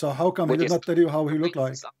 So how come He did not tell you how He looked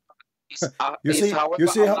like? You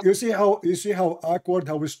see how awkward,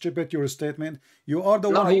 how stupid your statement. You are the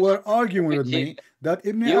one who were arguing with me that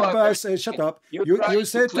Ibn Abbas said, shut up. You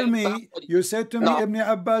said to me, Ibn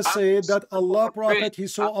Abbas said that Allah Prophet He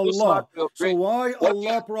saw Allah. So why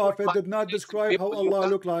Allah Prophet did not describe how Allah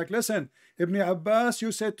looked like? Listen, Ibn Abbas,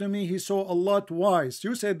 you said to me he saw Allah twice.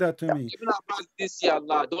 You said that to me. Ibn Abbas didn't see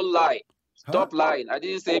Allah. Don't lie. Stop lying. I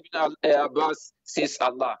didn't say Ibn Abbas sees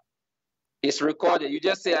Allah. It's recorded. You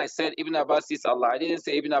just say I said Ibn Abbas sees Allah. I didn't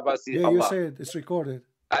say Ibn Abbas sees Allah. Yeah, you said it's recorded.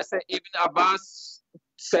 I said Ibn Abbas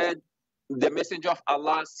said the messenger of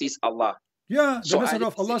Allah sees Allah. Yeah, the messenger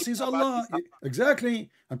of Allah sees Allah. Exactly.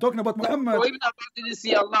 I'm talking about Muhammad. So Ibn Abbas didn't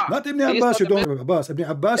see Allah. Not Ibn Abbas. You don't. Abbas. Ibn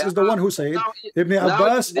Abbas is the one who said. Ibn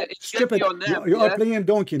Abbas. Stupid. You are playing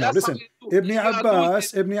donkey now. Listen. Ibn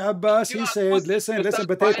Abbas. Ibn Abbas. He said. Listen.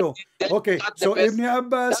 Potato. Okay. So Ibn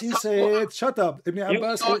Abbas. He said. Shut up. Ibn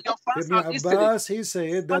Abbas. Ibn Abbas. He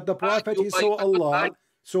said that the Prophet he saw Allah.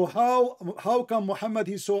 So how come Muhammad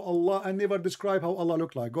he saw Allah and never describe how Allah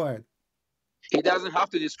looked like? Go ahead. He doesn't have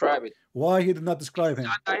to describe it. Why he did not describe him?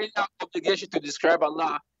 He has obligation to describe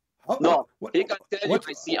Allah. No, he can tell you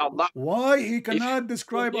I see Allah. Why he cannot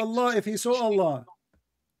describe Allah if he saw Allah?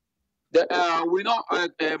 We know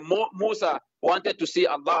Musa wanted to see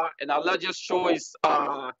Allah, and Allah just shows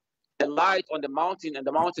a light on the mountain, and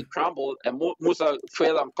the mountain crumbled, and Musa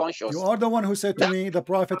fell unconscious. You are the one who said to me, the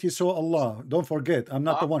Prophet he saw Allah. Don't forget, I'm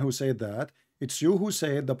not the one who said that. It's you who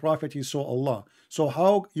said the Prophet he saw Allah. So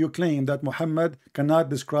how you claim that Muhammad cannot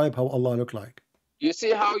describe how Allah looked like? You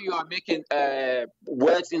see how you are making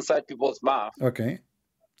words inside people's mouth. Okay.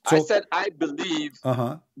 So, I said I believe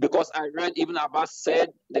because I read Ibn Abbas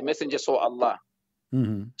said the messenger saw Allah.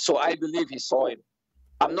 So I believe he saw him.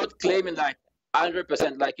 I'm not claiming like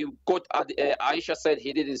 100%. Like you quote Aisha said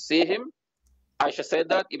he didn't see him. Aisha said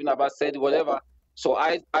that. Ibn Abbas said whatever. So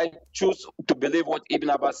I choose to believe what Ibn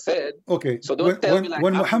Abbas said. Okay. So don't tell me like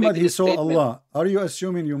when Muhammad he saw Allah, are you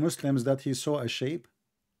assuming you Muslims that he saw a shape?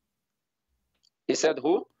 He said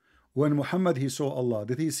who? When Muhammad he saw Allah,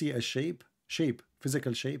 did he see a shape? Shape,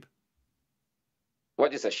 physical shape?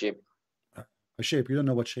 What is a shape? A shape. You don't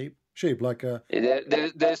know what shape? Shape like a.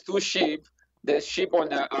 There's two sheep. There's sheep on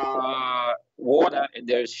the water, and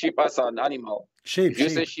there's sheep as an animal. Shape,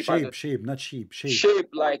 shape, not sheep. Shape. Shape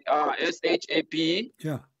like S-H-A-P.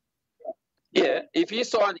 Yeah. Yeah. If he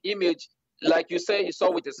saw an image, like you say, he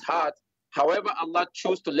saw with his heart. However, Allah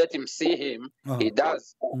chose to let him see him. He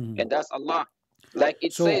does, and that's Allah. Like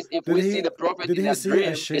it says, if we see the Prophet in a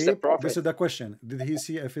dream, it's a prophet. This is the question. Did he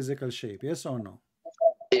see a physical shape? Yes or no?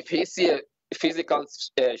 If he see a physical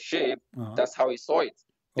shape, that's how he saw it.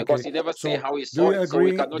 Because he never say how he saw it. So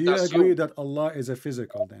we cannot do you assume. agree that Allah is a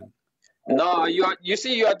physical then? No, you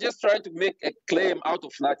see, you are just trying to make a claim out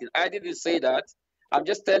of nothing. I didn't say that. I'm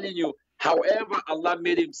just telling you, however Allah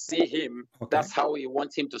made him see him, that's how he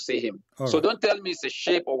wants him to see him. So don't tell me it's a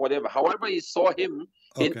shape or whatever. However he saw him,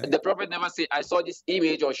 the Prophet never said, I saw this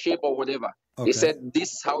image or shape or whatever. He said,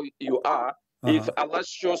 this is how you are. If Allah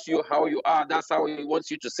shows you how you are, that's how he wants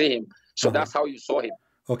you to see him. So that's how you saw him.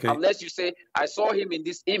 Unless you say, I saw him in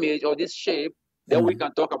this image or this shape, then we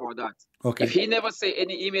can talk about that. If he never say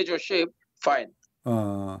any image or shape, fine.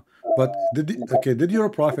 But did your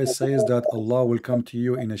prophet says that Allah will come to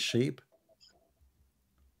you in a shape?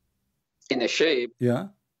 In a shape? Yeah.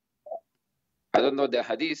 I don't know the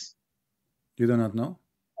hadith. You do not know?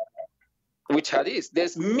 Which hadith?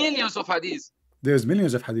 There's millions of hadiths. There's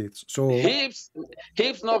millions of hadiths. So heaps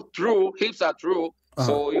not true. Heaps are true.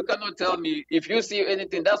 So you cannot tell me if you see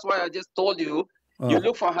anything. That's why I just told you. You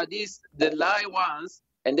look for hadiths, the lie ones,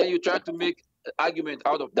 and then you try to make argument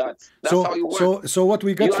out of that. That's how you work. So what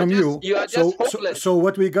we got from you, you are just hopeless. So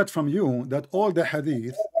what we got from you, that all the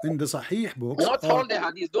hadith in the Sahih books. Not all the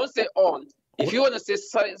hadith. Don't say all. If you want to say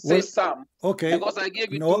some, because I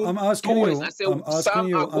gave you two. I'm asking you. I'm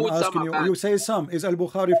asking you. You say some. Is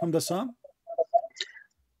Al-Bukhari from the some?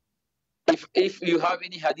 If you have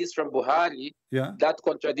any hadith from Bukhari that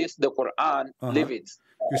contradicts the Quran, leave it.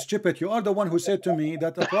 You stupid. You are the one who said to me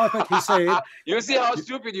that the Prophet, he said. You see how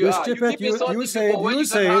stupid you are. Stupid.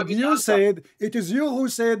 You said, it is you who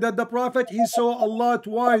said that the Prophet, he saw Allah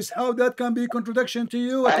twice. How that can be contradiction to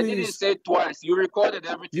you at I least? didn't say twice. You recorded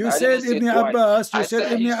everything. You said Ibn Abbas. You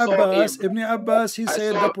said Ibn Abbas. Ibn Abbas, he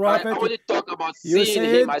said the Prophet. I only talk about you seeing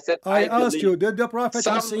said, him. I said, I asked you, did the Prophet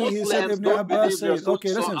he see? He said Ibn Abbas said.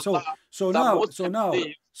 Okay, listen.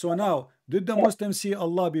 So now, did the Muslims see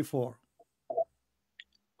Allah before?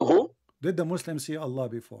 Who? Did the Muslims see Allah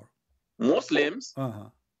before? Muslims?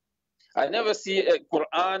 I never see a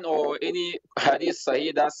Quran or any hadith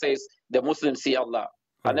sahih that says the Muslims see Allah.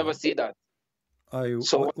 I never see that.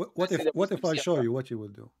 So what if I show you what you will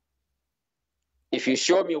do? If you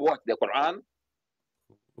show me what? The Quran?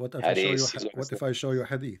 What if I show you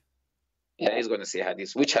hadith? Yeah, he's going to say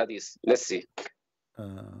hadith. Which hadith? Let's see.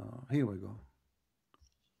 Here we go.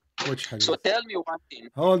 Which hadith? So tell me one thing.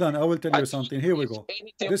 Hold on, I will tell you something. Here we go.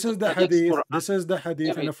 This is the hadith. This is the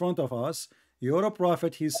hadith in front of us. Your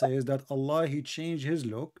prophet, he says that Allah, he changed his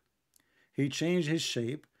look, he changed his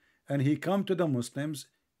shape, and he come to the Muslims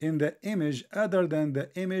in the image other than the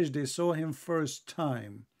image they saw him first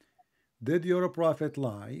time. Did your prophet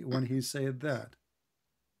lie when he said that?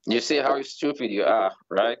 You see how stupid you are,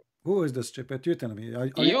 right? Who is the stupid? You tell me.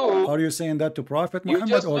 You. Are you saying that to Prophet You Muhammad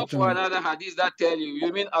just or look to for me? another hadith that tell you.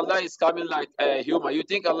 You mean Allah is coming like a human? You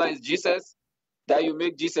think Allah is Jesus? That you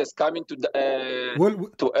make Jesus coming to earth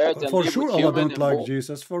and for live sure with Allah human don't and like more?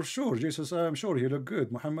 Jesus. For sure, Jesus, I'm sure he looked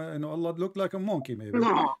good. Muhammad, you know, Allah looked like a monkey maybe.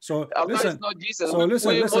 No, So Allah is listen. not Jesus. So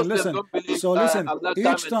listen. We Muslims don't believe So listen. Allah come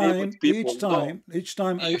and live with people. Each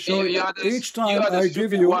time I show You you, are the, each time you are the I give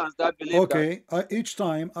stupid you, ones that believe that. okay, each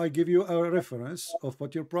time I give you a reference of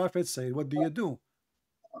what your prophet said. What do?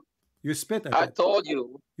 You spit at it. I told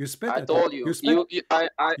you. You spit I at told it. you. You spit. If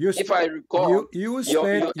I recall, you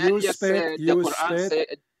spit said,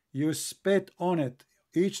 you spit on it.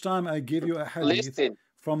 Each time I give you a hadith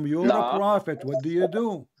from your prophet, what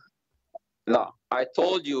do? No, I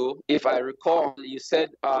told you, if I recall, you said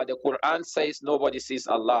the Quran says nobody sees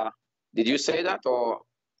Allah. Did you say that, or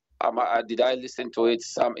did I listen to it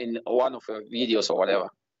in one of your videos or whatever?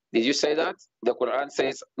 Did you say that? The Quran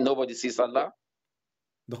says nobody sees Allah?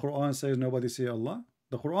 The Quran says nobody sees Allah?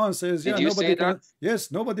 The Quran says, yeah, Did you nobody say can. that?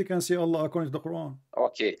 Yes, nobody can see Allah according to the Quran.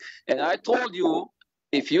 Okay. And I told you,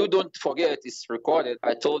 if you don't forget, it's recorded.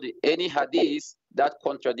 I told you, any hadith that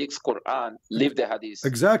contradicts Quran, leave the hadith.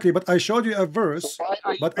 Exactly, but I showed you a verse. So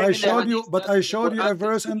but I showed you a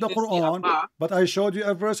verse in the Quran. But I showed you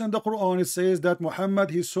a verse in the Quran. It says that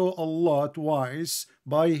Muhammad, he saw Allah twice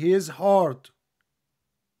by his heart.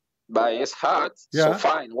 By his heart? Yeah. So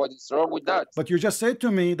fine, what is wrong with that? But you just said to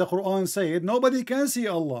me, the Quran said, nobody can see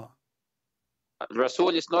Allah.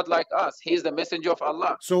 Rasul is not like us. He's the messenger of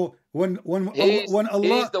Allah. So when Allah, he's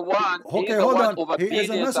the one. Okay, hold on. He is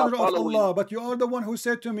a messenger of Allah, but you are the one who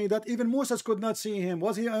said to me that even Moses could not see him.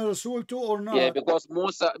 Was he a Rasul too or not? Yeah, because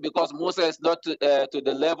Musa is not to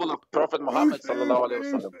the level of Prophet Muhammad sallallahu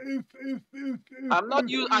alaihi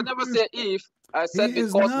wasallam. I never say if. I said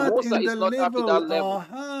because Musa is not up to that level.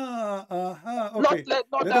 Okay. Not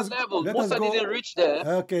that level. Musa didn't reach there.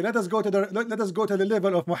 Okay, let us go to the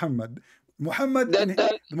level of Muhammad. Muhammad in his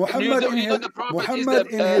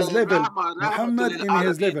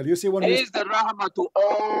level. You see when he is the rahmah to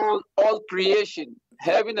all creation,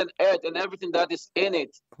 heaven and earth and everything that is in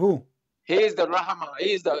it. Who? He is the rahmah.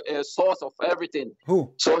 He is the source of everything.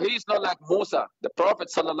 Who? So he is not like Musa, the Prophet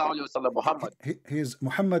sallallahu alaihi wasallam.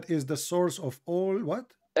 Muhammad is the source of all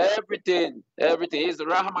what? Everything. He is the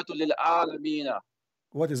rahmatul lil alameen.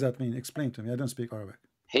 What does that mean? Explain to me. I don't speak Arabic.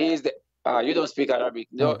 He is the. You don't speak Arabic.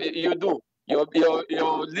 No, you do. Your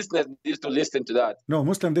listeners need to listen to that. No,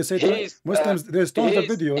 Muslim, they say Muslims, there's tons of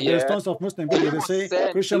videos, there's tons of Muslim videos, they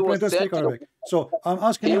say Christian don't speak Arabic. So I'm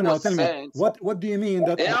asking you now, tell me, what do you mean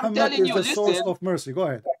that Muhammad is the source of mercy? Go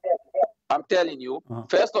ahead. I'm telling you,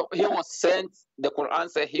 first of all, he was sent, the Quran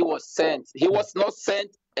said he was sent. He was not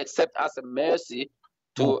sent except as a mercy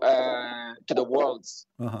to the worlds.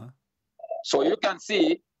 So you can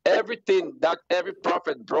see everything that every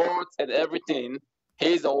prophet brought and everything.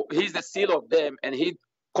 He's the seal of them, and he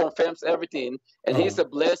confirms everything. And he's a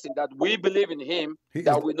blessing that we believe in him,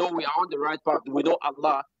 that we know we are on the right path. We know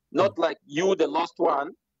Allah, not like you, the lost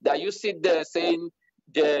one, that you sit there saying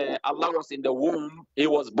Allah was in the womb. He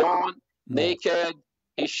was born naked.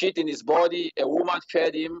 He shit in his body. A woman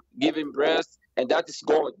fed him, gave him breast, and that is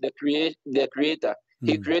God, the creator.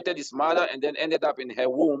 He created his mother and then ended up in her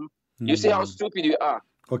womb. You see how stupid you are.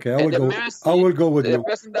 Okay, I will go with you.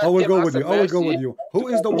 Who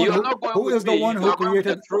is the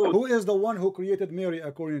one who created Mary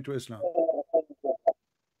according to Islam?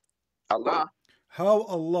 Allah. How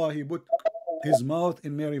Allah he put his mouth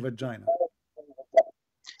in Mary's vagina?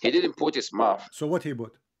 He didn't put his mouth. So what he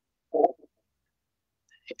put?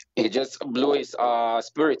 He just blew his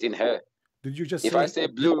spirit in her. Did you just if say, I say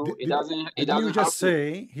blew, it doesn't. Did you just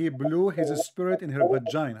say he blew his spirit in her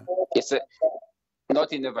vagina? It's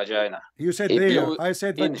not in the vagina. You said there. I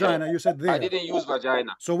said vagina. You said there. I didn't use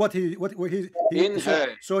vagina. So what he in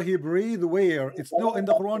her. So he breathed where? It's no in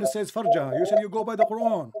the Quran. It says farja. You said you go by the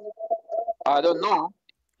Quran. I don't know.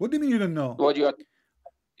 What do you mean you don't know? What you are?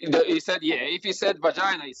 He said if he said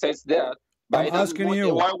vagina, he says that. But I'm asking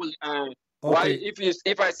you. Why will? Why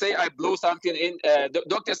if I say I blow something in? The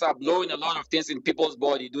doctors are blowing a lot of things in people's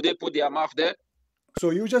body. Do they put their mouth there?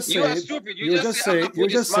 So you just said. You are stupid. You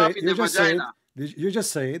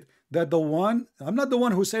just said that the one. I'm not the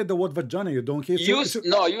one who said the word vagina. You don't.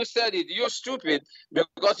 No, you said it. You're stupid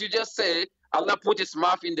because you just said Allah put his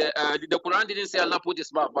mouth in the. The Quran didn't say Allah put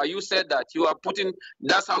his mouth, but you said that you are putting.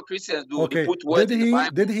 That's how Christians do. Okay. Put words in the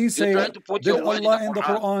Bible. Did he say? Did Allah in the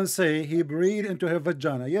Quran say he breathed into her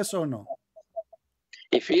vagina? Yes or no?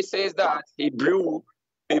 If he says that he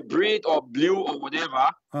breathed or blew or whatever,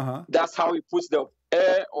 that's how he puts the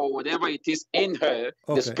air or whatever it is in her,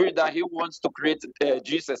 the spirit that he wants to create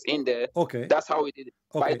Jesus in there. That's how it is.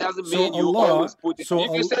 But it doesn't mean you always put it. If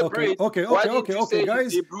you say breathe, why didn't you say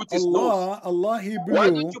guys, he blew his nose? Allah, he blew. Why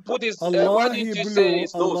didn't you put his? Why didn't you say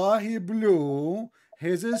his nose? Allah, he blew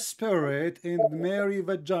his spirit in Mary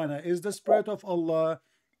vagina. Is the spirit of Allah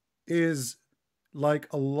is like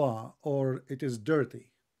Allah, or it is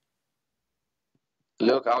dirty?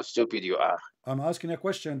 Look how stupid you are. I'm asking a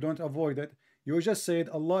question, don't avoid it. You just said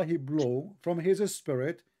Allah, he blew from his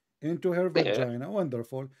spirit into her vagina.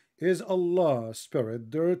 Wonderful. Is Allah's spirit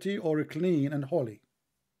dirty or clean and holy?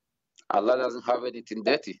 Allah doesn't have anything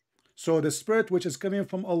dirty. So the spirit which is coming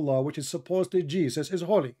from Allah, which is supposed to Jesus, is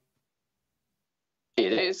holy.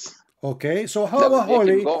 It is. Okay, so how a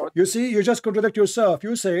holy, you see, you just contradict yourself.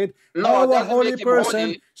 You said, how a holy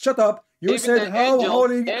person, shut up. You said how the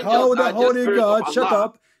holy God,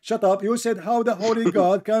 shut up. You said how the holy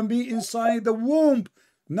God can be inside the womb.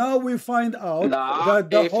 Now we find out that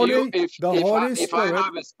the Holy Spirit,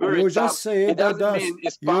 you just say that the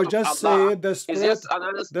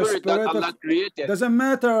Spirit of Allah created. Doesn't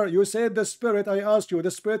matter. You said the Spirit, I asked you,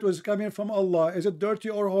 the Spirit was coming from Allah. Is it dirty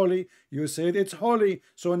or holy? You said it's holy.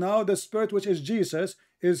 So now the Spirit, which is Jesus,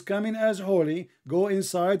 is coming as holy, go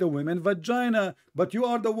inside the woman's vagina. But you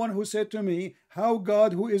are the one who said to me, how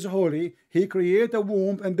God, who is holy, he create a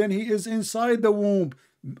womb and then he is inside the womb.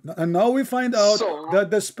 And now we find out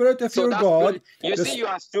that the spirit of your God, you see, you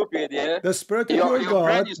are stupid, yeah? The spirit of your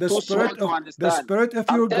God, the spirit of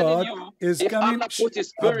your God is coming.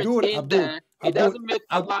 Abdool, it doesn't make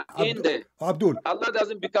Allah in there. Abdool, Allah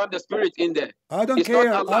doesn't become the spirit in there. I don't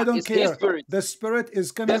care. I don't care. The spirit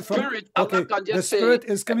is coming from. Okay, the spirit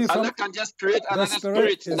is coming from. Allah can just create another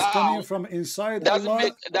spirit. Is coming from inside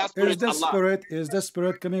Allah. Is the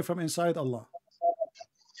spirit coming from inside Allah?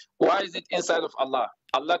 Why is it inside of Allah?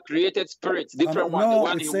 Allah created spirits, different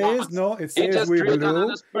ones. No, it says we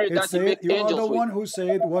blew. It says you are the one who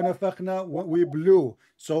said we blew.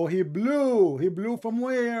 So he blew. He blew from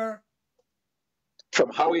where?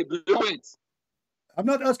 From how he blew it. I'm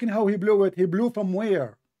not asking how he blew it. He blew from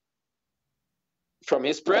where? From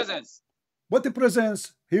his presence. What the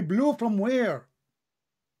presence? He blew from where?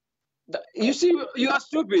 You see, you are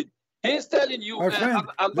stupid. He's telling you, my friend,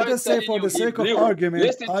 let us say for the sake of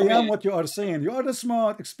argument, I am what you are saying. You are the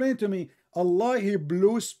smart. Explain to me. Allah, he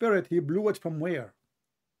blew spirit. He blew it from where?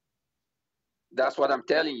 That's what I'm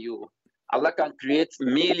telling you. Allah can create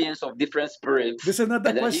millions of different spirits. This is not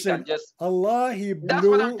the question. Allah, he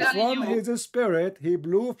blew from his spirit. He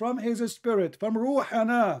blew from his spirit, from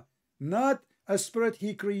Ruhana, not a spirit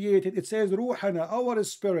he created. It says Ruhana, our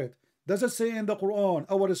spirit. Does it say in the Quran,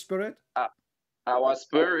 our spirit? Our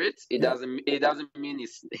spirit, it doesn't mean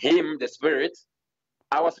it's him, the spirit.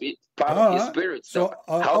 Our spirit, part of his spirit. So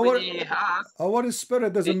how many he has? Our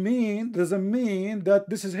spirit doesn't mean that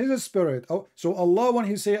this is his spirit. So Allah, when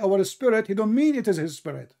he say our spirit, he don't mean it is his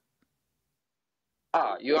spirit.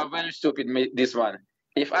 You are very stupid, this one.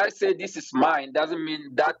 If I say this is mine, doesn't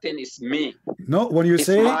mean that thing is me. No, when you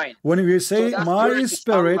say mine. When you say so my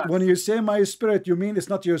spirit, when you say my spirit, you mean it's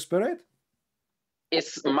not your spirit?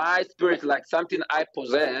 It's my spirit, like something I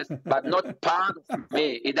possess, but not part of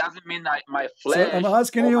me. It doesn't mean my flesh. So I'm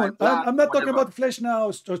asking you. I'm not talking about flesh now.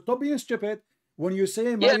 Stop being stupid. When you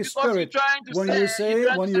say my spirit, you listen. When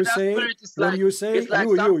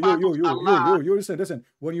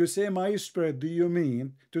you say my spirit, do you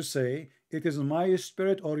mean to say it is my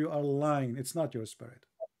spirit, or you are lying? It's not your spirit.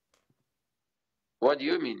 What do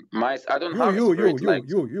you mean? I don't have a spirit.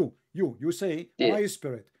 You say my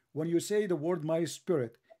spirit. When you say the word my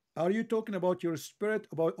spirit, are you talking about your spirit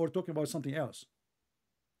or talking about something else?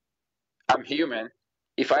 I'm human.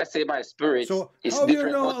 If I say my spirit, so it's how different.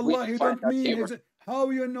 You know Allah, he don't mean how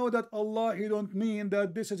you know that Allah, he don't mean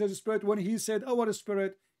that this is his spirit when he said our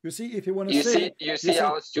spirit? You see, if you want to say, you see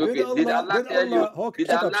how stupid. Did Allah tell you? Did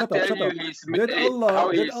Allah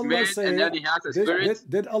say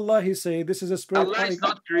Did Allah he say this is a spirit? Allah is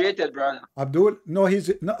not created, brother. Abdul, no,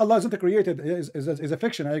 Allah isn't created. Is a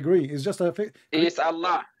fiction. I agree. It's just a fiction. He is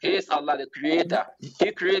Allah. He is Allah, the creator.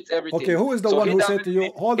 He creates everything. Okay, who is the one who said to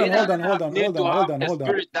you? Hold on.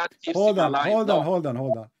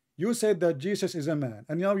 You said that Jesus is a man,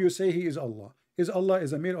 and now you say he is Allah. Is Allah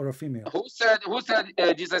is a male or a female? Who said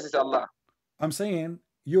Jesus is Allah? I'm saying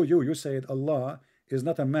you said Allah is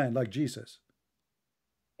not a man like Jesus.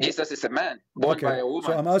 Jesus is a man born by a woman.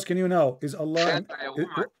 So I'm asking you now, is Allah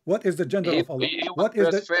what is the gender of Allah?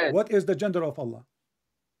 What is the gender of Allah?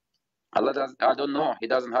 Allah does. I don't know. He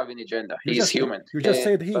doesn't have any gender. He is human. You just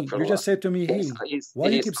said he. You just said to me he. Why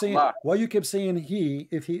you keep saying? Why you keep saying he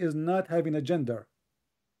if he is not having a gender?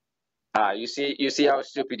 You see how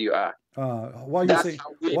stupid you are. Why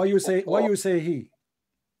you say he?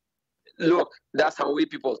 Look, that's how we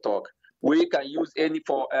people talk. We can use any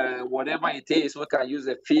for whatever it is. We can use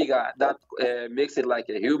a figure that makes it like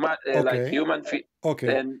a human, like human.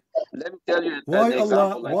 Okay. And let me tell you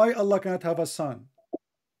why Allah cannot have a son?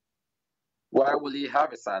 Why will he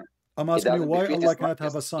have a son? I'm asking you why Allah cannot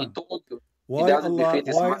have a son. Why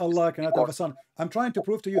Allah cannot have a son? I'm trying to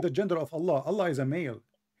prove to you the gender of Allah. Allah is a male.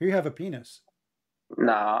 He have a penis.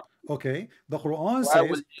 Nah. Okay. The Quran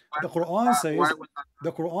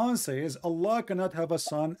says Allah cannot have a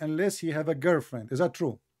son unless he have a girlfriend. Is that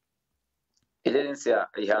true? He didn't say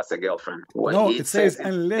he has a girlfriend. No, it says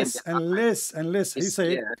unless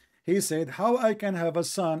he said how I can have a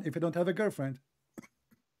son if I don't have a girlfriend.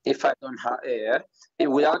 If I don't have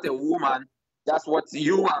without a woman, that's what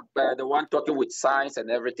you are the one talking with science and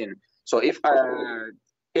everything. So if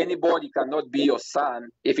anybody cannot be your son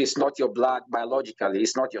if it's not your blood biologically,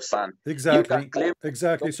 it's not your son.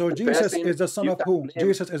 Exactly. So Jesus is the son of whom?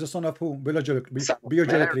 Jesus is the son of whom?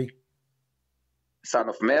 Biologically. Son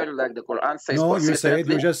of Mary, like the Quran says. No,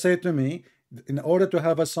 you just said to me, in order to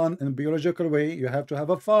have a son in a biological way, you have to have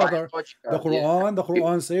a father. The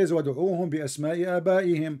Quran says, وَدُعُوهُمْ بِأَسْمَاءِ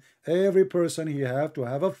آبَائِهِمْ. Every person he have to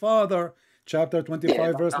have a father. Chapter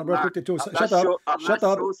 25, verse number 52. Shut up.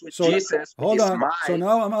 So hold on. So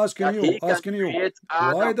now I'm asking you, why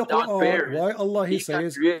the Quran? Why Allah he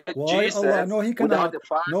says? Why Allah? No, he cannot.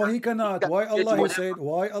 No, he cannot. Why Allah he said?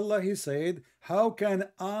 Why Allah he said? How can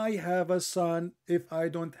I have a son if I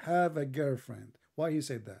don't have a girlfriend? Why he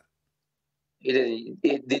said that? Did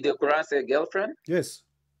the Quran say girlfriend? Yes.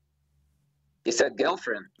 It said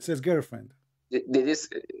girlfriend. It says girlfriend. Did this?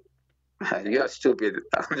 You're stupid,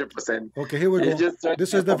 100%. Okay, here we go.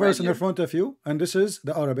 This is the verse in front of you, and this is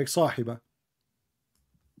the Arabic, صاحبة.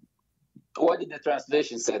 What did the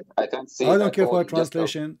translation say? I can't see. I don't care for a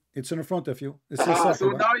translation. It's in front of you. It says صاحبة. So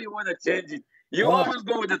now you want to change it. You always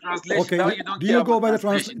go with the translation. Okay. Now you don't Do you go by the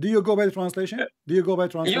translation? Do you go by the translation? Do you go by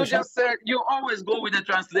translation? You just said you always go with the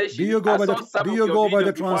translation. Do you go by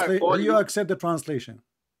the translation? Do you accept the translation?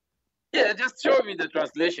 Yeah, just show me the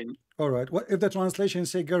translation. All right. What if the translation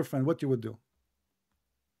say girlfriend? What you would do?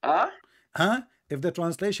 Huh? If the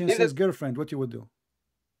translation says girlfriend, what you would do?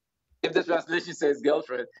 If the translation says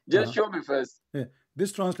girlfriend, just show me first. Yeah.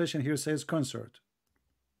 This translation here says concert.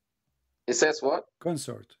 It says what?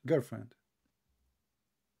 Concert. Girlfriend.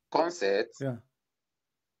 Concert? Yeah.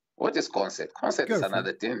 What is concert? Concert is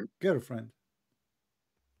another thing. Girlfriend.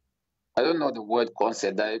 I don't know the word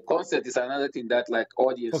concert. Concert is another thing that like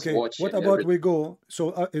audience watch. What about we go?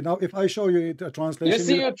 So now if I show you a translation. You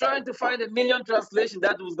see, you're trying to find a million translation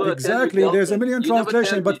that was going to exactly. There's a million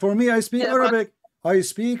translation, but for me, I speak Arabic. I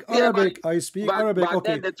speak Arabic.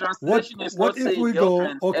 Okay. The translation is what if we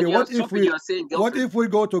go? Okay. What if we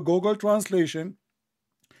go to Google Translation?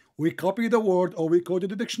 We copy the word or we go to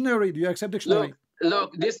the dictionary. Do you accept dictionary?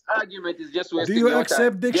 Look, this argument is just wasting your time. Do you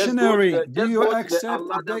accept dictionary? Do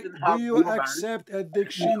you accept a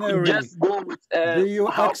dictionary? Just go with, do you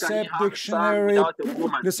accept dictionary?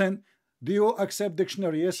 Listen, do you accept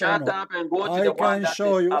dictionary? Yes or no? Shut up and go to the one that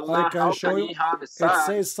show you. Allah, I can show you. It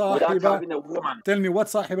says sahiba. Tell me what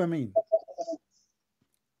sahiba mean.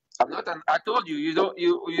 I'm not an. I told you.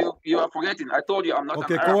 You are forgetting. I told you I'm not.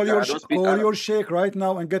 Okay, an call your sheikh right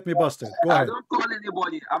now and get me busted. Go ahead. I don't call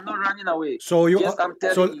anybody. I'm not running away. So you. I'm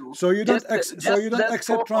telling you. So you don't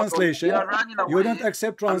accept translation. You don't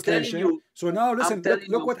accept translation. So now listen.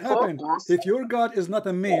 Look what happened. If your God is not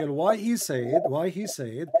a male, why he said?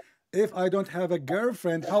 If I don't have a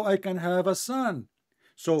girlfriend, how I can have a son?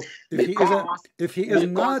 So if he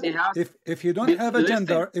don't have a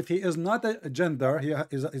gender, if he is not a gender, he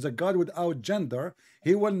is a God without gender,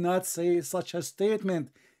 he will not say such a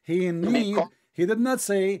statement. He did not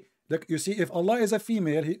say that. You see, if Allah is a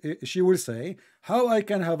female, she will say, how I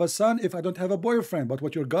can have a son if I don't have a boyfriend? But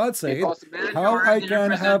what your God said, how I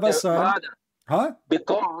can have a son? Huh?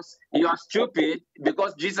 Because you are stupid.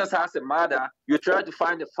 Because Jesus has a mother, you try to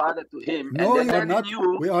find a father to him. No, and you are not.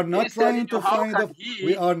 We are not trying to find the.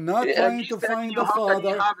 We are not trying to find the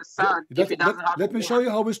father. Let me show you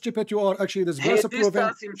how stupid you are. Actually, this verse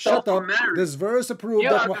proves. Shut up. This verse proves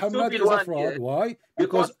that Muhammad is a fraud. Why?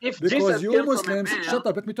 Because you Muslims. Shut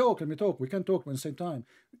up. Let me talk. We can talk at the same time.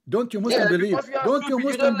 Don't you Muslim believe? Don't you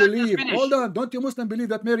Muslim believe? Hold on. Don't you Muslim believe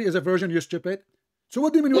that Mary is a virgin? You stupid. So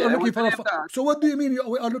what do you mean we are looking for a that. So what do you mean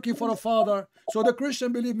we are looking for a father? So the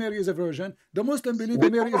Christian believe Mary is a virgin. The Muslim believe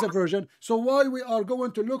Mary is a virgin. So why we are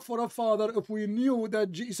going to look for a father if we knew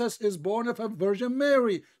that Jesus is born of a Virgin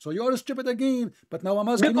Mary? So you are stupid again. But now I'm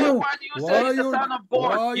asking because you, why do you say he's the son of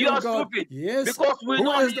God? You are God? stupid. Yes. Because we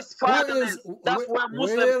know his fatherless. That's where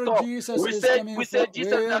Muslims talk. Jesus we is say coming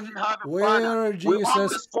Jesus from. doesn't have a Where father. We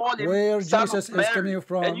always call him where son Jesus of Mary. is coming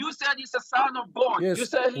from? And you said he's the son of God. Yes. You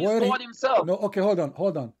said he's God himself. No, okay, hold on.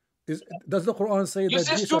 Does the Quran say that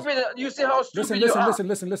Jesus... Stupid. You see how stupid you are.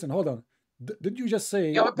 Listen. Hold on. Did you just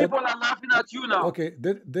say... Your people are laughing at you now. Okay,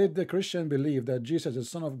 did the Christian believe that Jesus is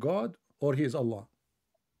son of God or he is Allah?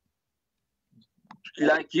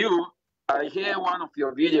 Like you, I hear one of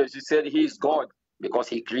your videos, you said he is God because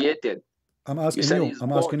he created. I'm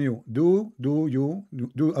asking you. Do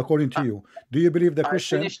according to you? Do you believe the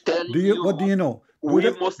Christian? What do you know?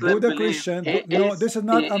 Do the Christian? No, this is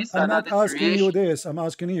not. I'm not asking you this. I'm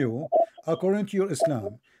asking you. According to your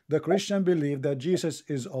Islam, the Christian believe that Jesus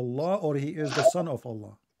is Allah or he is the son of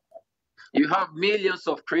Allah. You have millions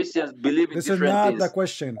of Christians believing this different things. This is not the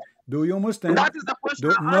question. Do you Muslim? That is the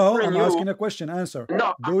question. I'm asking a question. Answer.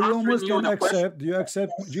 No, do you Muslim accept? Do you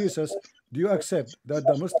accept Jesus? Do you accept that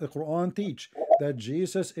the Quran teach that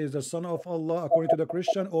Jesus is the son of Allah according to the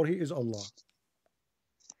Christian, or he is Allah?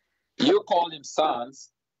 You call him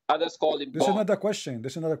sons. Others call him God. This is not the question.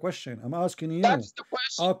 This is not a question. I'm asking you. That's the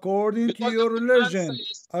question. According to your religion.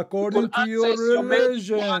 According to your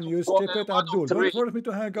religion. You stupid Abdul. Don't force me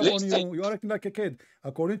to hang up on you. You are acting like a kid.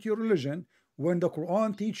 According to your religion, when the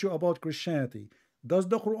Quran teach you about Christianity, does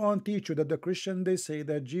the Quran teach you that the Christian, they say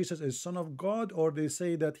that Jesus is son of God, or they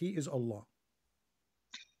say that he is Allah?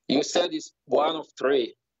 You said it's one of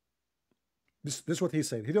three. This is what he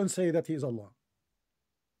said. He don't say that he is Allah.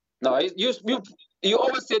 No, you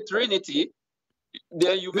always say Trinity.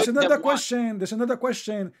 Then you this is another question. This is another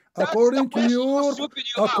question. According to your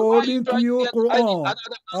Quran.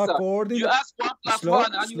 According you ask 1 +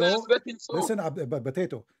 1 and you are expecting so. Listen,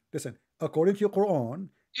 potato. Listen. According to your Quran.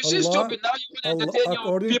 Allah, stupid. Now you want to entertain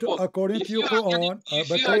according to your Quran,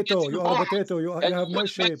 potato, you are a potato, you have no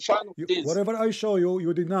shape. Whatever I show you,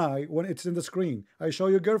 you deny when it's in the screen. I show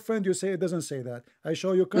you girlfriend, you say it doesn't say that. I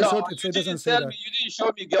show you concert, it doesn't say that. You didn't show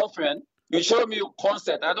me girlfriend. You showed me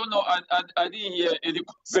concert. I don't know. I didn't hear any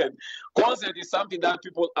concert. Concert is something that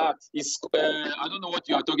people act. I don't know what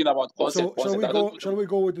you are talking about. Concert. So shall we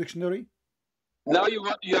go with dictionary? Now you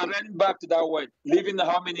are running back to that word. Leaving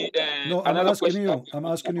how many? No, I'm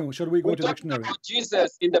asking you. Should we go to dictionary? About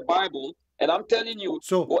Jesus in the Bible, and I'm telling you.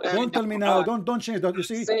 So don't tell me now. Don't change that. You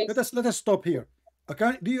see, let us stop here.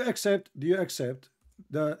 Okay? Do you accept the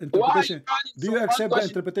interpretation? Do you accept the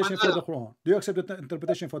interpretation for the Quran? Do you accept the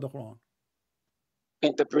interpretation for the Quran?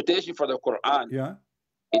 Interpretation for the Quran. Yeah.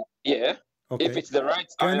 Yeah. Okay. If it's the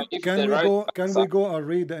right. Can we go and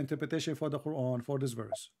read the interpretation for the Quran for this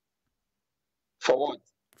verse? For what?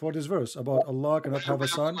 For this verse about Allah cannot have a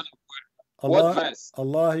son. What verse?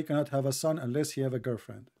 Allah, he cannot have a son unless he have a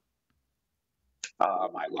girlfriend. Oh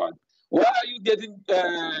my God! Why are you getting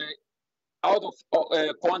out of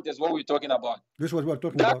context what we're talking about? This is what we're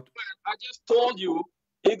talking about. I just told you,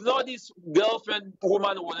 ignore this girlfriend,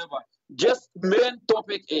 woman, or whatever. Just main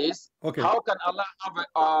topic is how can Allah have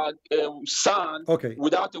a son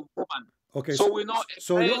without a woman? Okay, so we know.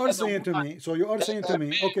 So you are saying to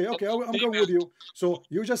me. Okay, I'm going with you. So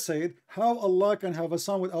you just said how Allah can have a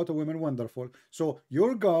son without a woman. Wonderful. So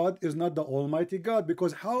your God is not the Almighty God,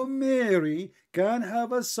 because how Mary can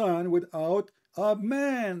have a son without a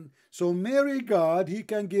man? So Mary God, he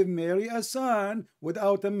can give Mary a son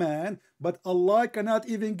without a man, but Allah cannot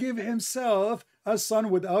even give himself a son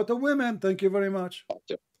without a woman. Thank you very much.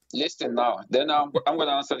 Okay. Listen now. Then I'm going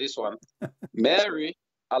to answer this one. Mary.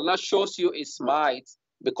 Allah shows you his might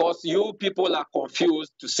because you people are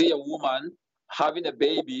confused to see a woman having a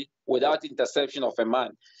baby without interception of a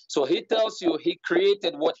man. So he tells you he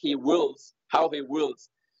created what he wills, how he wills.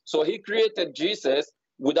 So he created Jesus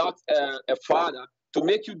without a father to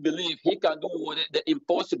make you believe he can do the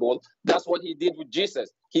impossible. That's what he did with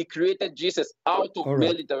Jesus. He created Jesus out of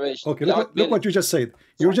male intervention. Okay, look what you just said.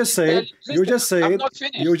 You just said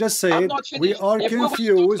we are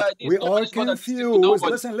confused. We are confused.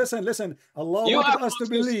 Listen. Allah wanted us to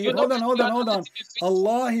believe. Hold on.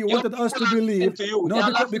 Allah, he wanted us to believe.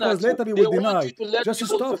 No, because later he will deny. Just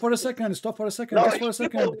stop for a second. Just for a second.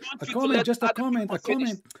 A comment.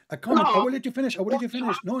 I will let you finish.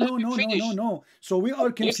 No. So we are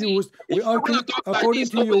confused. According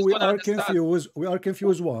to you, we are confused. We are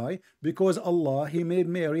confused. Why? Because Allah, he made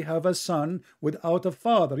Mary have a son without a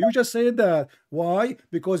father. You just said that. Why?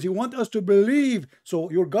 Because He wants us to believe. So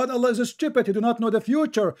your God Allah is stupid. He do not know the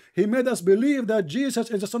future. He made us believe that Jesus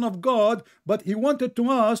is the Son of God, but He wanted to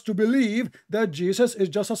us to believe that Jesus is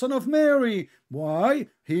just a son of Mary. Why?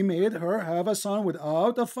 He made her have a son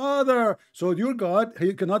without a father. So your God,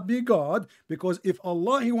 He cannot be God, because if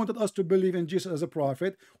Allah, He wanted us to believe in Jesus as a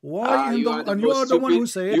prophet, why in the and you are the one who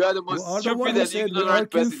said, you are the most stupid and we are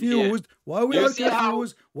ignorant person here. confused. Why we You are see how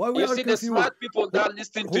confused? Why we you are see the confused? smart people that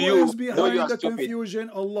listen to Who you is know you behind are the stupid. confusion?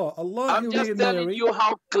 Allah. Allah, I'm He just made telling Mary. you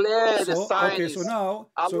how clear the sign Okay, is. so now,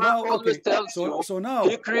 Allah always okay, tells you so now,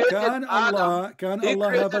 He created can Adam. He Allah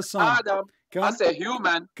have a created son? Adam Can as a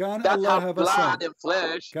human can that Allah have have a son? blood and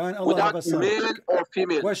flesh Can Allah have without a son? male or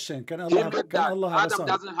female. Question: Can He Allah have made that. a Adam son?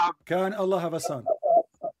 doesn't have. Can Allah have a son?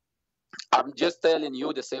 I'm just telling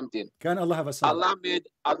you the same thing. Can Allah have a son? Allah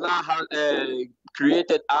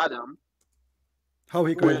created Adam. How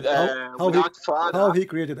He created? Without father. How He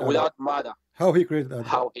created Adam? Without mother. How He created Adam?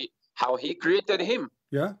 How he created him.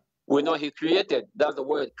 Yeah. We know He created. That's the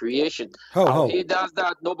word creation. How He does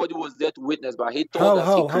that? Nobody was there to witness, but He told us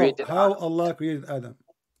He created how Adam. Allah created Adam?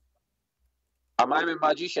 Am I a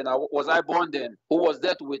magician? Was I born then? Who was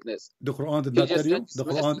there to witness? The Quran did not tell you. The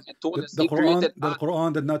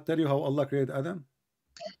Quran did not tell you how Allah created Adam.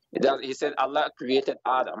 He said Allah created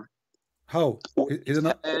Adam. How?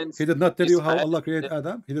 He did not tell you how Allah created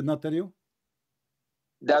Adam. He did not tell you.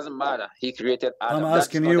 Doesn't matter. He created Adam. I'm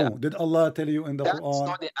asking you. Did Allah tell you in the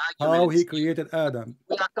Quran how He created Adam?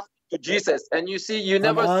 We are talking to Jesus, and you see, you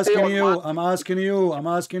never. I'm asking you.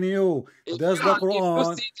 Does the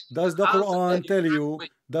Quran tell you?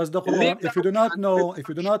 Does the Quran? If you do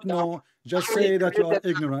not know, just say that you are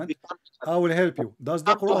ignorant. I will help you. Does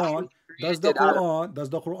the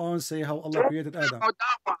Quran say how Allah created Adam?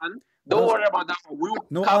 Don't worry about that one.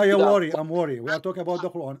 No, I'm worried. We are talking about the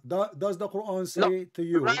Quran. Does the Quran say to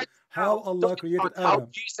you how Allah created Adam?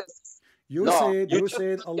 You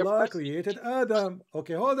said Allah created Adam.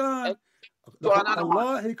 Okay, hold on.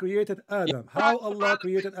 Allah, He created Adam. How Allah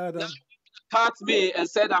created Adam? Cut me and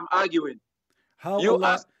said I'm arguing. How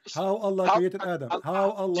Allah created Adam? How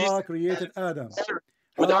Allah created Adam?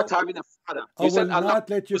 Without having a father. I will not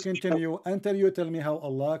let you continue until you tell me how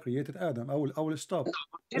Allah created Adam. I will stop.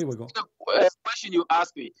 Here we go. Question you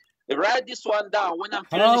asked me. Write this one down when I'm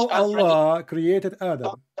finished. How Allah created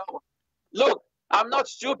Adam? Look, I'm not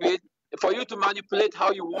stupid for you to manipulate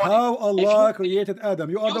how you want. How Allah created Adam?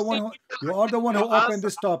 You are the one who opened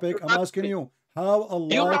this topic. I'm asking you. How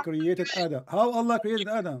Allah created Adam? How Allah created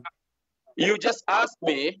Adam? You just asked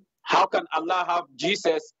me, how can Allah have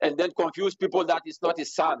Jesus and then confuse people that it's not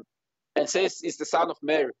His son and says it's the son of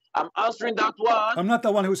Mary? I'm answering that one. I'm not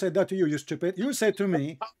the one who said that to you, you stupid. You said to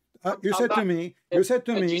me, you said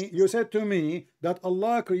to me that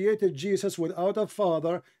Allah created Jesus without a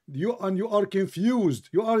father. You are confused.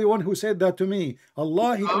 You are the one who said that to me.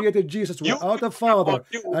 Allah, He created Jesus without a father,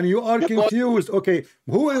 and you are confused. Okay,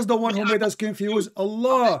 who is the one who made us confused?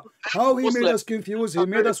 Allah. How He made us confused? He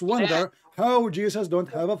made us wonder how Jesus don't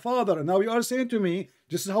have a father. And now you are saying to me,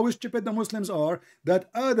 this is how stupid the Muslims are, that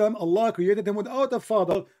Adam, Allah created him without a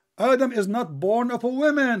father. Adam is not born of a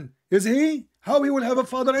woman, is he? How he will have a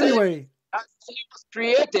father anyway? He was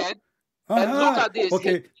created. And look at this.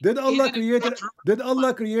 Okay, did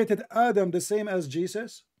Allah created Adam the same as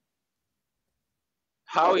Jesus?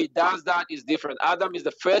 How He does that is different. Adam is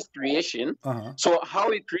the first creation. So how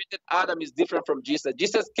He created Adam is different from Jesus.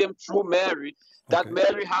 Jesus came through Mary. That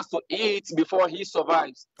Mary has to eat before He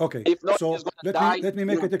survives. Okay. If not, so he's gonna die. let me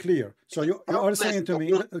make it clear. So you are saying to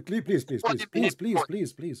me,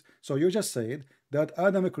 please. So you just said that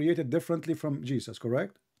Adam created differently from Jesus,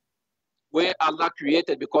 correct? Where Allah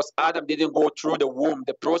created, because Adam didn't go through the womb,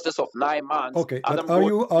 the process of 9 months. Okay, but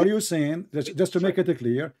are you saying, just to make it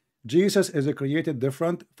clear, Jesus is created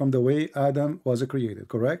different from the way Adam was created,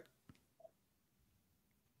 correct?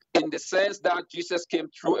 In the sense that Jesus came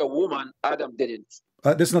through a woman, Adam didn't.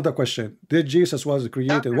 That's not the question. Did Jesus was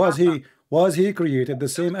created? Was he created the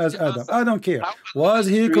same as Adam? I don't care. Was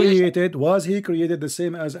he created the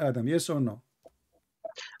same as Adam? Yes or no?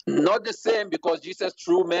 Not the same, because Jesus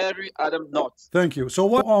through Mary, Adam not. Thank you. So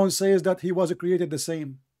what on says that he was created the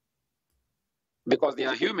same? Because they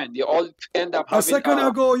are human. They all end up having... A second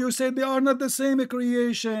ago, you said they are not the same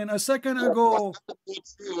creation. A second ago.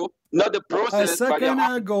 Not the process. A second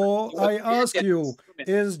ago, I asked you,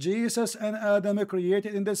 is Jesus and Adam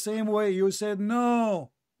created in the same way? You said no.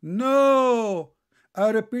 No.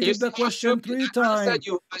 I repeated the question 3 times.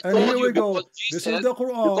 And here we go. This is the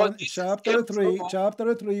Quran,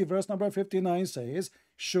 chapter 3, verse number 59 says,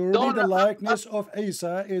 surely the likeness of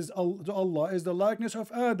Isa is to Allah is the likeness of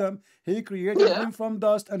Adam. He created him from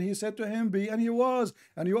dust, and he said to him, be, and he was.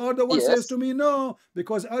 And you are the one says to me, no,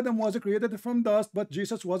 because Adam was created from dust, but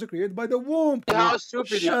Jesus was created by the womb.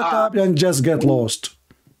 Shut up and just get lost.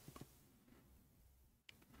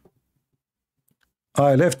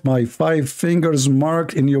 I left my 5 fingers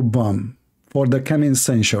marked in your bum for the coming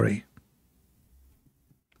century.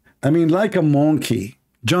 I mean, like a monkey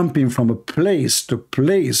jumping from a place to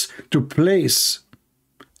place to place.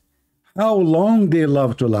 How long they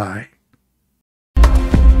love to lie.